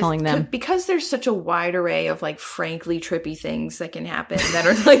easier telling them. Because there's such a wide array of like frankly trippy things that can happen that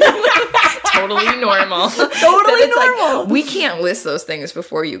are like totally normal. Totally normal. Like, we can't list those things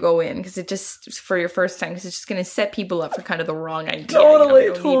before you go in because it just for your first time, because it's just going to set people up for kind of the wrong idea. Totally.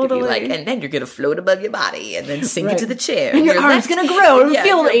 Need to be like, and then you're going to float above your body and then sink into the chair. And your arm's going to grow and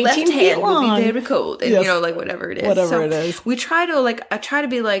feel 18 feet long. Will be very cold. And like whatever it is. Whatever it is. We try to I try to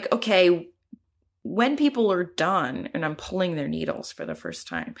be like, okay, when people are done and I'm pulling their needles for the first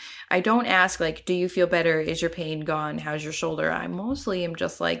time, I don't ask like, do you feel better? Is your pain gone? How's your shoulder? I mostly am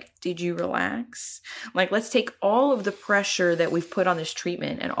just like, did you relax? Like, let's take all of the pressure that we've put on this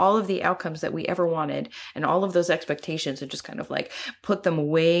treatment and all of the outcomes that we ever wanted and all of those expectations and just kind of like put them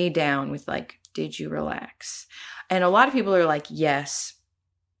way down with like, did you relax? And a lot of people are like, yes.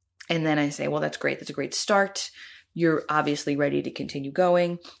 And then I say, well, that's great. That's a great start. You're obviously ready to continue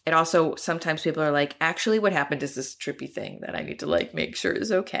going. And also sometimes people are like, actually what happened is this trippy thing that I need to like make sure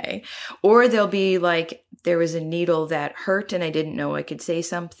is okay. Or they'll be like, there was a needle that hurt and I didn't know I could say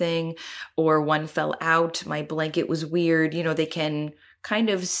something, or one fell out. My blanket was weird. You know, they can kind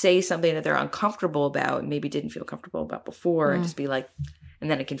of say something that they're uncomfortable about, maybe didn't feel comfortable about before, and just be like,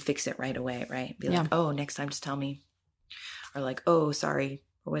 and then I can fix it right away, right? Be like, oh, next time just tell me. Or like, oh, sorry,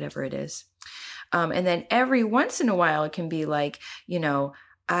 or whatever it is. And then every once in a while, it can be like, you know,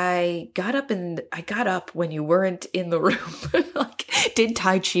 I got up when you weren't in the room, like did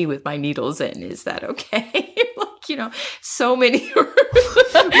Tai Chi with my needles in. Is that okay? Like, you know, so many.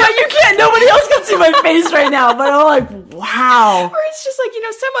 But you can't, nobody else can see my face right now, but I'm like, wow. Or it's just like, you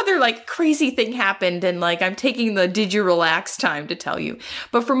know, some other like crazy thing happened and like, I'm taking the did you relax time to tell you.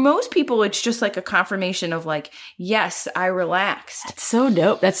 But for most people, it's just like a confirmation of like, yes, I relaxed. That's so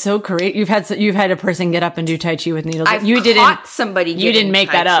dope. That's so great. You've had a person get up and do Tai Chi with needles. You didn't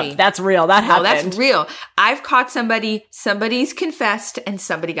make that up. That's real. That happened. No, that's real. I've caught somebody's confessed and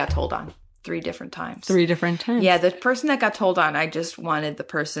somebody got told on 3 different times. 3 different times. Yeah. The person that got told on, I just wanted the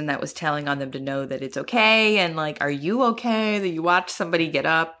person that was telling on them to know that it's okay. And like, are you okay that you watched somebody get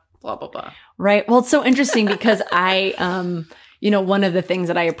up? Blah, blah, blah. Right. Well, it's so interesting because you know, one of the things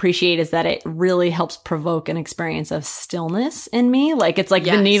that I appreciate is that it really helps provoke an experience of stillness in me. Like, it's like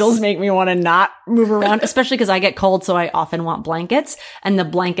the needles make me want to not move around, especially because I get cold. So I often want blankets, and the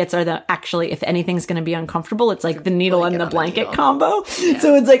blankets are actually, if anything's going to be uncomfortable, it's like the needle and the blanket combo. Yeah.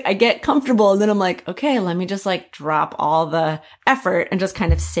 So it's like, I get comfortable and then I'm like, okay, let me just like drop all the effort and just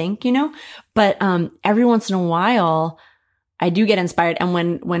kind of sink, you know? But, every once in a while, I do get inspired. And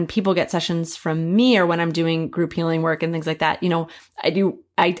when people get sessions from me, or when I'm doing group healing work and things like that, you know,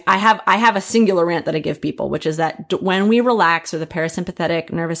 I have a singular rant that I give people, which is that when we relax or the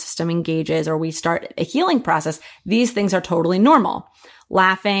parasympathetic nervous system engages or we start a healing process, these things are totally normal.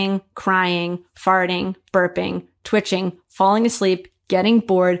 Laughing, crying, farting, burping, twitching, falling asleep, getting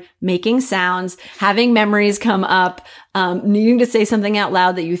bored, making sounds, having memories come up, needing to say something out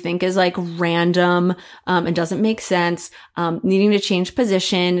loud that you think is like random, and doesn't make sense, needing to change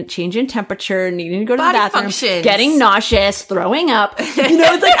position, change in temperature, needing to go to the bathroom, functions. Getting nauseous, throwing up. You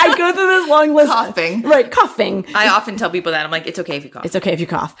know, it's like I go through this long list. Coughing. Right, coughing. I often tell people that. I'm like, it's okay if you cough. It's okay if you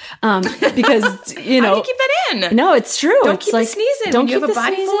cough. Because, you know. How do you keep that in? No, it's true. Don't it's keep like, the sneezing. Don't you keep have a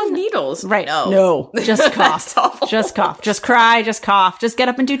body sneezing. full of needles. Right. No. Just cough. Just cough. Just cry. Just cough. Just get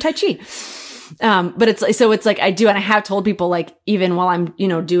up and do Tai Chi. But it's like I do, and I have told people, like, even while I'm, you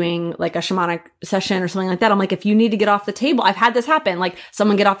know, doing like a shamanic session or something like that, I'm like, if you need to get off the table, I've had this happen, like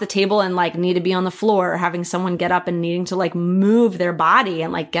someone get off the table and like need to be on the floor, or having someone get up and needing to like move their body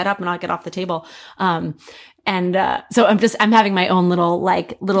and like get up and not get off the table. So I'm having my own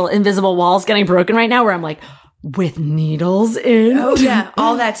little invisible walls getting broken right now, where I'm like, with needles in. Oh yeah,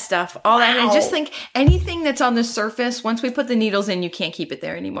 all that stuff. All that. And I just think anything that's on the surface, once we put the needles in, you can't keep it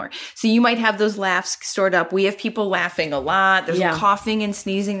there anymore. So you might have those laughs stored up. We have people laughing a lot. There's coughing and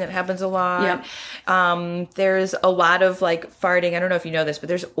sneezing that happens a lot. Yeah. There's a lot of like farting. I don't know if you know this, but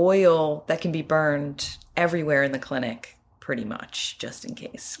there's oil that can be burned everywhere in the clinic. Pretty much, just in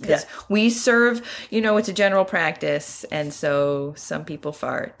case. Because we serve, you know, it's a general practice. And so some people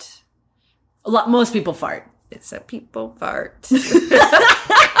fart. Most people fart. Some people fart.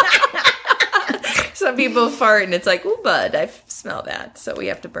 Some people fart and it's like, ooh, bud, I smell that. So we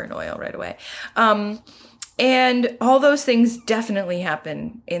have to burn oil right away. And all those things definitely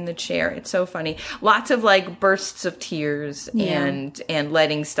happen in the chair. It's so funny. Lots of like bursts of tears and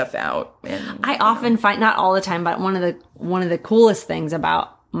letting stuff out. And I often find, not all the time, but one of the coolest things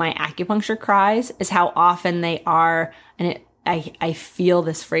about my acupuncture cries is how often they are, and I feel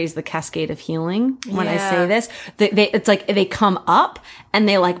this phrase, the cascade of healing, when I say this. It's like they come up and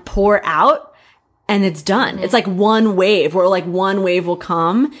they like pour out and it's done. Mm-hmm. It's like one wave, where like one wave will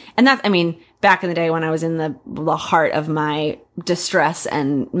come. And that's, I mean, back in the day when I was in the heart of my distress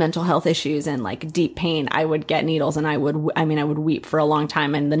and mental health issues and like deep pain, I would get needles and I would weep for a long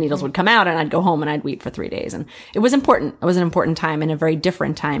time, and the needles would come out and I'd go home and I'd weep for 3 days. And it was important. It was an important time, and a very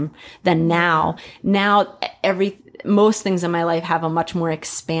different time than now. Now most things in my life have a much more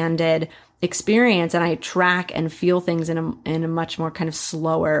expanded experience, and I track and feel things in a much more kind of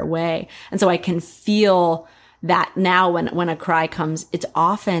slower way. And so I can feel that now when a cry comes, it's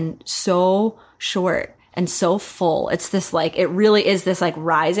often so short and so full. It's this like, it really is this like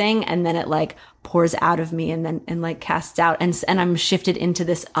rising, and then it like pours out of me and like casts out. And I'm shifted into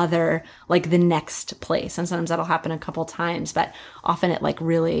this other, like the next place. And sometimes that'll happen a couple times, but often it like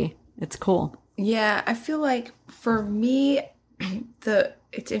really, it's cool. Yeah. I feel like for me,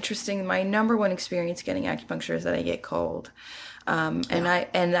 it's interesting. My number one experience getting acupuncture is that I get cold. And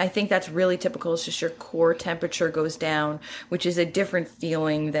I think that's really typical. It's just your core temperature goes down, which is a different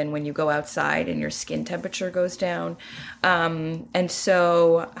feeling than when you go outside and your skin temperature goes down. And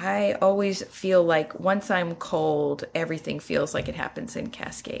so I always feel like once I'm cold, everything feels like it happens in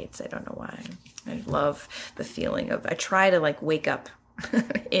cascades. I don't know why. I love the feeling of, I try to like wake up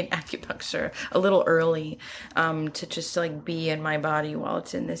in acupuncture a little early, to just like be in my body while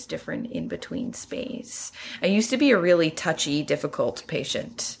it's in this different in-between space. I used to be a really touchy, difficult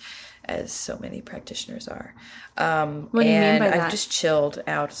patient, as so many practitioners are. What do you mean by that? I've just chilled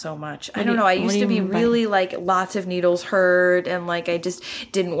out so much. I don't know. I used to be really like lots of needles hurt, and like I just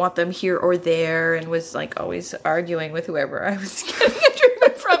didn't want them here or there, and was like always arguing with whoever I was getting a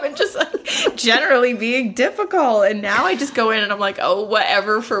treatment from, and just like generally being difficult. And now I just go in and I'm like, oh,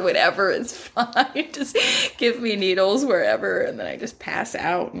 whatever for whatever is fine. Just give me needles wherever, and then I just pass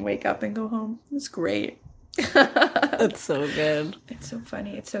out and wake up and go home. It's great. That's so good. It's so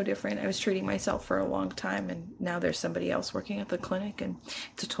funny. It's so different. I was treating myself for a long time, and now there's somebody else working at the clinic, and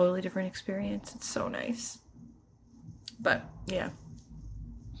it's a totally different experience. It's so nice. But yeah.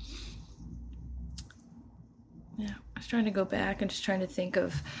 I was trying to go back and just trying to think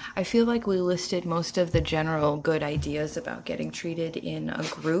of, I feel like we listed most of the general good ideas about getting treated in a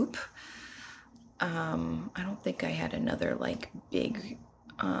group. I don't think I had another like big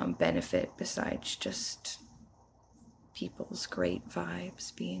benefit besides just people's great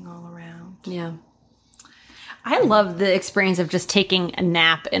vibes being all around. Yeah. I love the experience of just taking a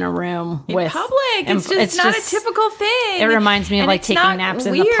nap in a room in public. It's not a typical thing. It reminds me of like taking naps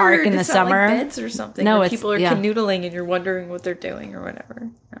in the park in the summer. Like beds or something. No, people are canoodling and you're wondering what they're doing or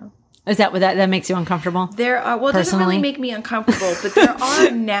whatever. No. Is that what that makes you uncomfortable? There are, well, it doesn't really make me uncomfortable, but there are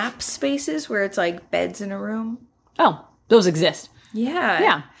nap spaces where it's like beds in a room. Oh, those exist. Yeah.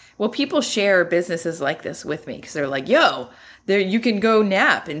 Yeah. Well, people share businesses like this with me because they're like, yo, there you can go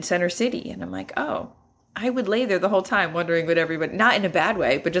nap in Center City. And I'm like, oh, I would lay there the whole time wondering what everybody, not in a bad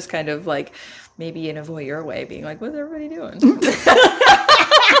way, but just kind of like maybe in a voyeur way, being like, what's everybody doing?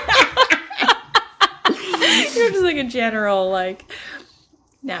 You're just like a general, like,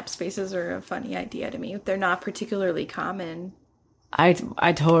 nap spaces are a funny idea to me. They're not particularly common. I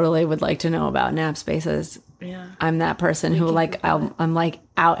totally would like to know about nap spaces. Yeah. I'm that person who like, I'm like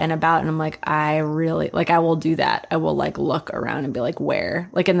out and about and I'm like, I really, like I will do that. I will like look around and be like,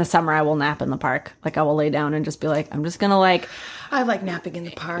 where? Like in the summer, I will nap in the park. Like I will lay down and just be like, I'm just going to like. I like napping in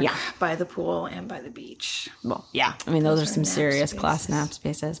the park, by the pool and by the beach. Well, yeah. I mean, those are some serious class nap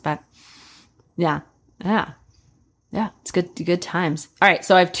spaces, but yeah. It's good times. All right.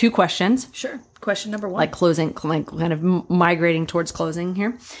 So I have 2 questions. Sure. Question number 1. Like closing, like kind of migrating towards closing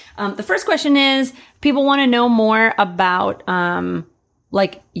here. The first question is, people want to know more about,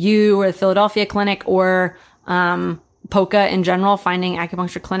 like you or the Philadelphia clinic or, POCA in general, finding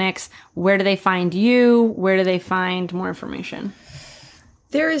acupuncture clinics. Where do they find you? Where do they find more information?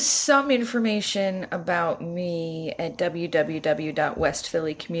 There is some information about me at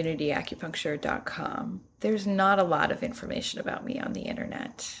www.westphillycommunityacupuncture.com. There's not a lot of information about me on the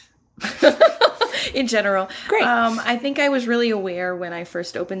internet. In general. Great. I think I was really aware when I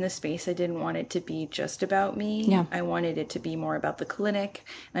first opened the space, I didn't want it to be just about me. Yeah. I wanted it to be more about the clinic,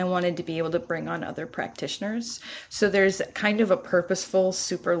 and I wanted to be able to bring on other practitioners. So there's kind of a purposeful,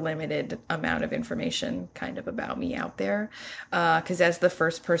 super limited amount of information kind of about me out there. Because as the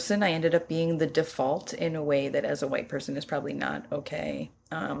first person, I ended up being the default in a way that as a white person is probably not okay.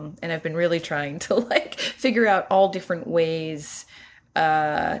 And I've been really trying to like figure out all different ways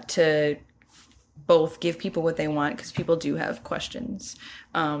to both give people what they want, because people do have questions,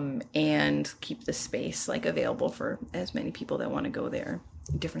 and keep the space like available for as many people that want to go there,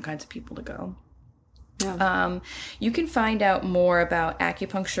 different kinds of people to go. Yeah. You can find out more about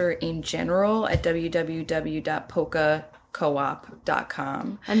acupuncture in general at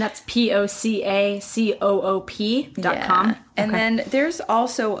www.pocacoop.com. And that's POCACOOP.com. Yeah. And then there's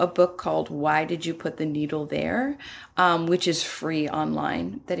also a book called Why Did You Put the Needle There, which is free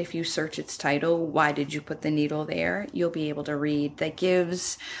online, that if you search its title, Why Did You Put the Needle There, you'll be able to read. That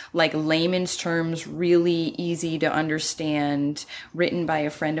gives like layman's terms, really easy to understand, written by a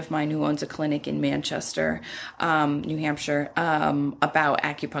friend of mine who owns a clinic in Manchester, New Hampshire, about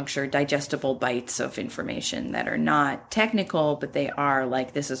acupuncture, digestible bites of information that are not technical, but they are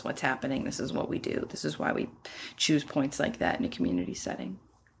like, this is what's happening, this is what we do, this is why we choose points like that in a community setting.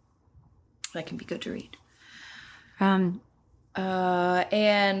 That can be good to read. And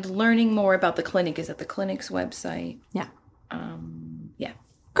learning more about the clinic is at the clinic's website. Yeah. Yeah.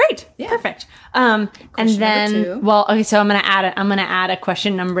 Great. Yeah. Perfect. And then, number 2. well, okay, so I'm going to add a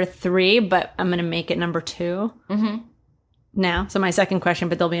question number 3, but I'm going to make it number 2. Mm-hmm. Now. So my second question,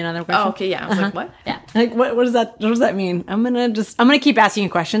 but there'll be another question. Oh, okay. Yeah. I was like, what? Yeah. Like, what does that mean? I'm going to keep asking you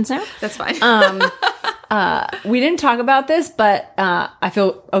questions now. That's fine. We didn't talk about this, but I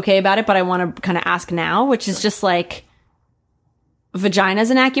feel okay about it, but I want to kind of ask now, which is just like vaginas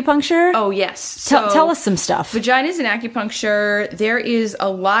and acupuncture. Oh, yes. Tell us some stuff. Vaginas and acupuncture, there is a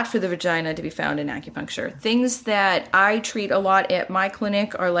lot for the vagina to be found in acupuncture. Things that I treat a lot at my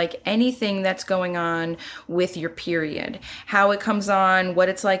clinic are like anything that's going on with your period. How it comes on, what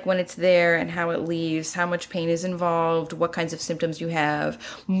it's like when it's there and how it leaves, how much pain is involved, what kinds of symptoms you have.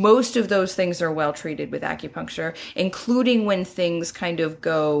 Most of those things are well treated with acupuncture, including when things kind of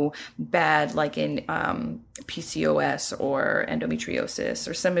go bad, like in PCOS or endometriosis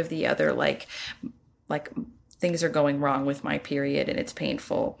or some of the other like things are going wrong with my period and it's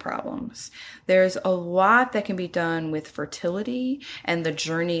painful problems. There's a lot that can be done with fertility and the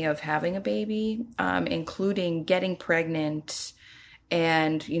journey of having a baby, including getting pregnant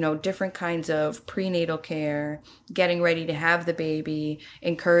and, different kinds of prenatal care, getting ready to have the baby,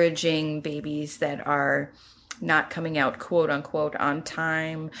 encouraging babies that are not coming out, quote unquote, on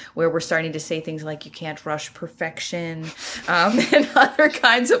time, where we're starting to say things like, you can't rush perfection, and other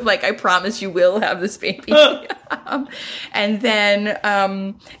kinds of like, I promise you will have this baby. And then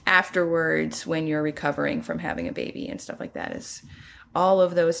afterwards, when you're recovering from having a baby and stuff like that, is all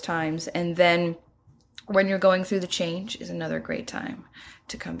of those times. And then when you're going through the change is another great time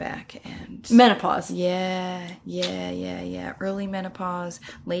to come back. And menopause. Yeah. Early menopause,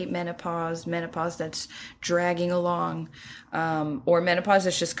 late menopause that's dragging along, or menopause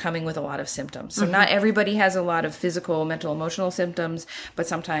that's just coming with a lot of symptoms. So not everybody has a lot of physical, mental, emotional symptoms, but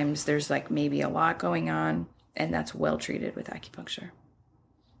sometimes there's like maybe a lot going on, and that's well treated with acupuncture.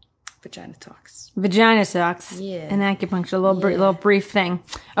 Vagina Talks. Yeah. And acupuncture, a little brief thing.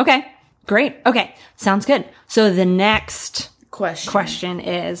 Okay. Great. Okay. Sounds good. So the next question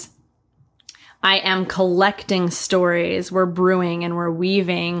is, I am collecting stories. We're brewing and we're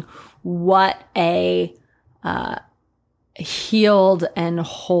weaving what a healed and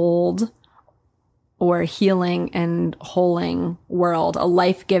hold, or healing and holing world, a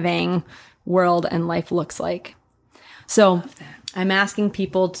life-giving world and life looks like. So I'm asking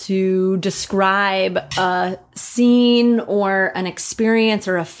people to describe a scene or an experience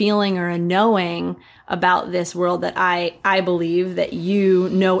or a feeling or a knowing about this world that I believe that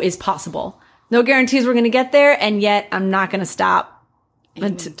is possible. No guarantees we're going to get there, and yet I'm not going to stop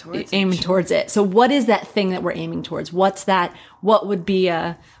aiming towards it. So what is that thing that we're aiming towards? What's that? What would be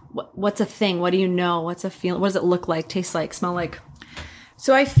what's a thing? What do you know? What's a feeling? What does it look like, taste like, smell like?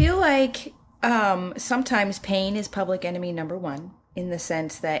 So I feel like sometimes pain is public enemy number 1, in the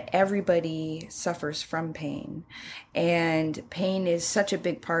sense that everybody suffers from pain, and pain is such a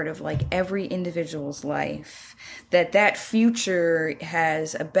big part of like every individual's life that future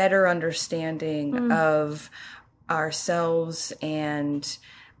has a better understanding of ourselves and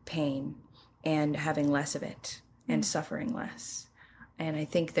pain, and having less of it and suffering less. And I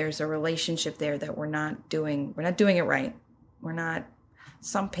think there's a relationship there that we're not doing it right.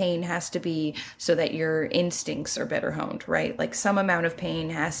 Some pain has to be so that your instincts are better honed, right? Like some amount of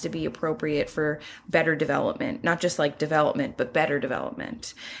pain has to be appropriate for better development, not just like development, but better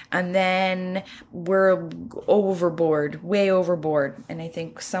development. And then we're way overboard. And I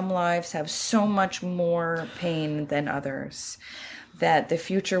think some lives have so much more pain than others that the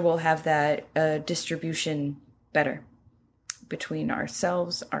future will have that distribution better between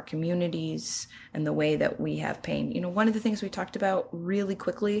ourselves, our communities, and the way that we have pain. One of the things we talked about really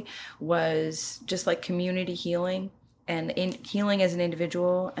quickly was just like community healing, and healing as an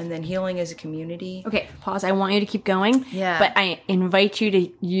individual, and then healing as a community. Okay, pause. I want you to keep going. Yeah. But I invite you to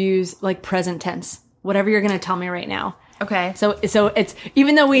use like present tense, whatever you're going to tell me right now. Okay. So it's,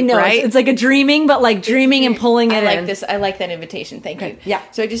 even though we know Right? it's like a dreaming, but like dreaming and pulling it I like in. this. I like that invitation. Thank you. Yeah.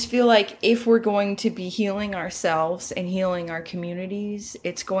 So I just feel like if we're going to be healing ourselves and healing our communities,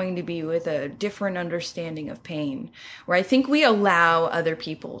 it's going to be with a different understanding of pain, where I think we allow other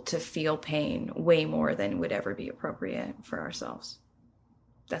people to feel pain way more than would ever be appropriate for ourselves.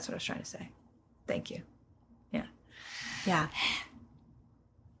 That's what I was trying to say. Thank you. Yeah. Yeah.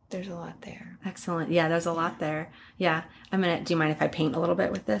 There's a lot there. Excellent. Yeah, there's a lot there. Yeah. do you mind if I paint a little bit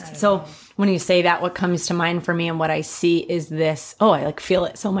with this? So when you say that, what comes to mind for me and what I see is this, I like feel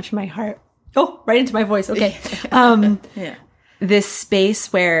it so much in my heart. Oh, right into my voice. Okay. Yeah. This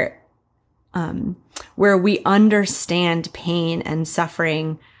space where we understand pain and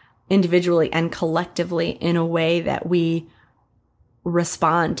suffering individually and collectively in a way that we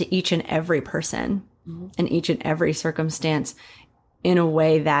respond to each and every person and each and every circumstance in a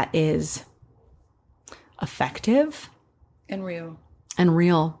way that is effective And real.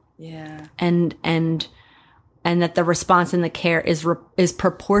 Yeah. And that the response and the care is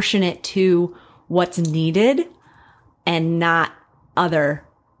proportionate to what's needed and not other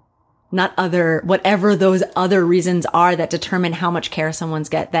whatever those other reasons are that determine how much care someone's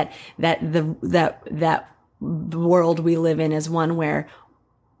get, that the world we live in is one where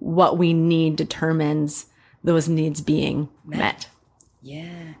what we need determines those needs being met.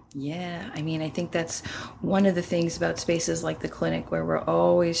 Yeah. I mean, I think that's one of the things about spaces like the clinic, where we're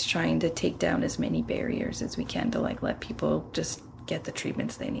always trying to take down as many barriers as we can to like let people just get the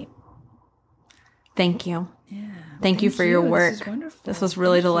treatments they need. Thank you. Yeah. Thank you for your work. This is wonderful. This was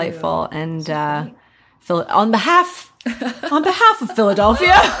really Thank delightful. you. And on behalf of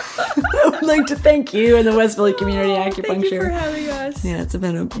Philadelphia, I would like to thank you and the West Philly Community Acupuncture. Thank you for having us. Yeah, it's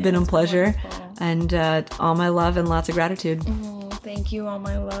been a pleasure. Wonderful. And all my love and lots of gratitude. Oh, thank you, all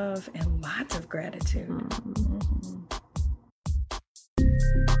my love, and lots of gratitude.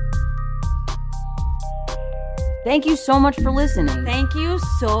 Thank you so much for listening. Thank you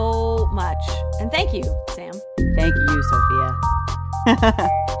so much. And thank you, Sam. Thank you, Sophia.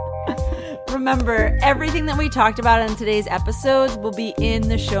 Remember, everything that we talked about in today's episodes will be in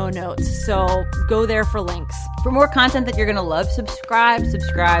the show notes. So go there for links. For more content that you're going to love, subscribe to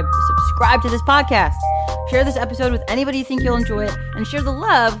this podcast. Share this episode with anybody you think you'll enjoy it, and share the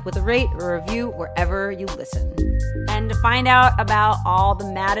love with a rate or review wherever you listen. And to find out about all the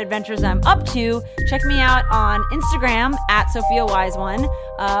mad adventures I'm up to, check me out on Instagram at SophiaWise1,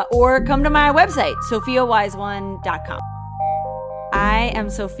 or come to my website, SophiaWise1.com. I am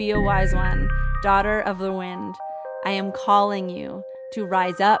Sophia Wise1, daughter of the wind. I am calling you to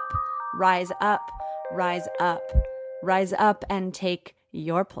rise up, rise up, rise up, rise up and take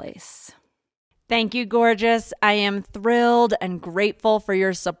your place. Thank you, gorgeous. I am thrilled and grateful for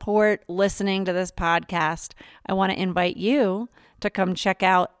your support listening to this podcast. I want to invite you to come check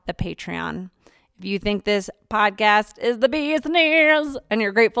out the Patreon. If you think this podcast is the business and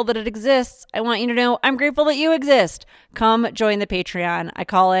you're grateful that it exists, I want you to know I'm grateful that you exist. Come join the Patreon. I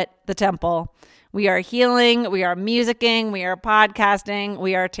call it the temple. We are healing, we are musicking, we are podcasting,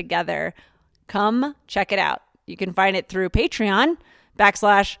 we are together. Come check it out. You can find it through Patreon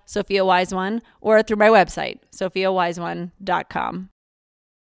 /SophiaWise1 or through my website, SophiaWise1.com.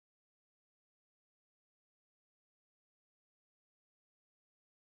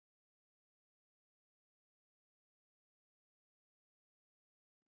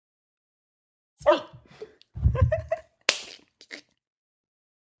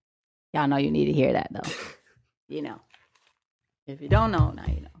 Y'all know you need to hear that, though. You know. If you don't know, now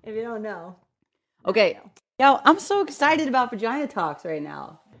you know. If you don't know. Okay. Yo, I'm so excited about Vagina Talks right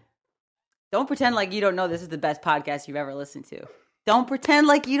now. Don't pretend like you don't know this is the best podcast you've ever listened to. Don't pretend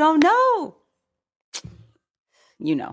like you don't know. You know.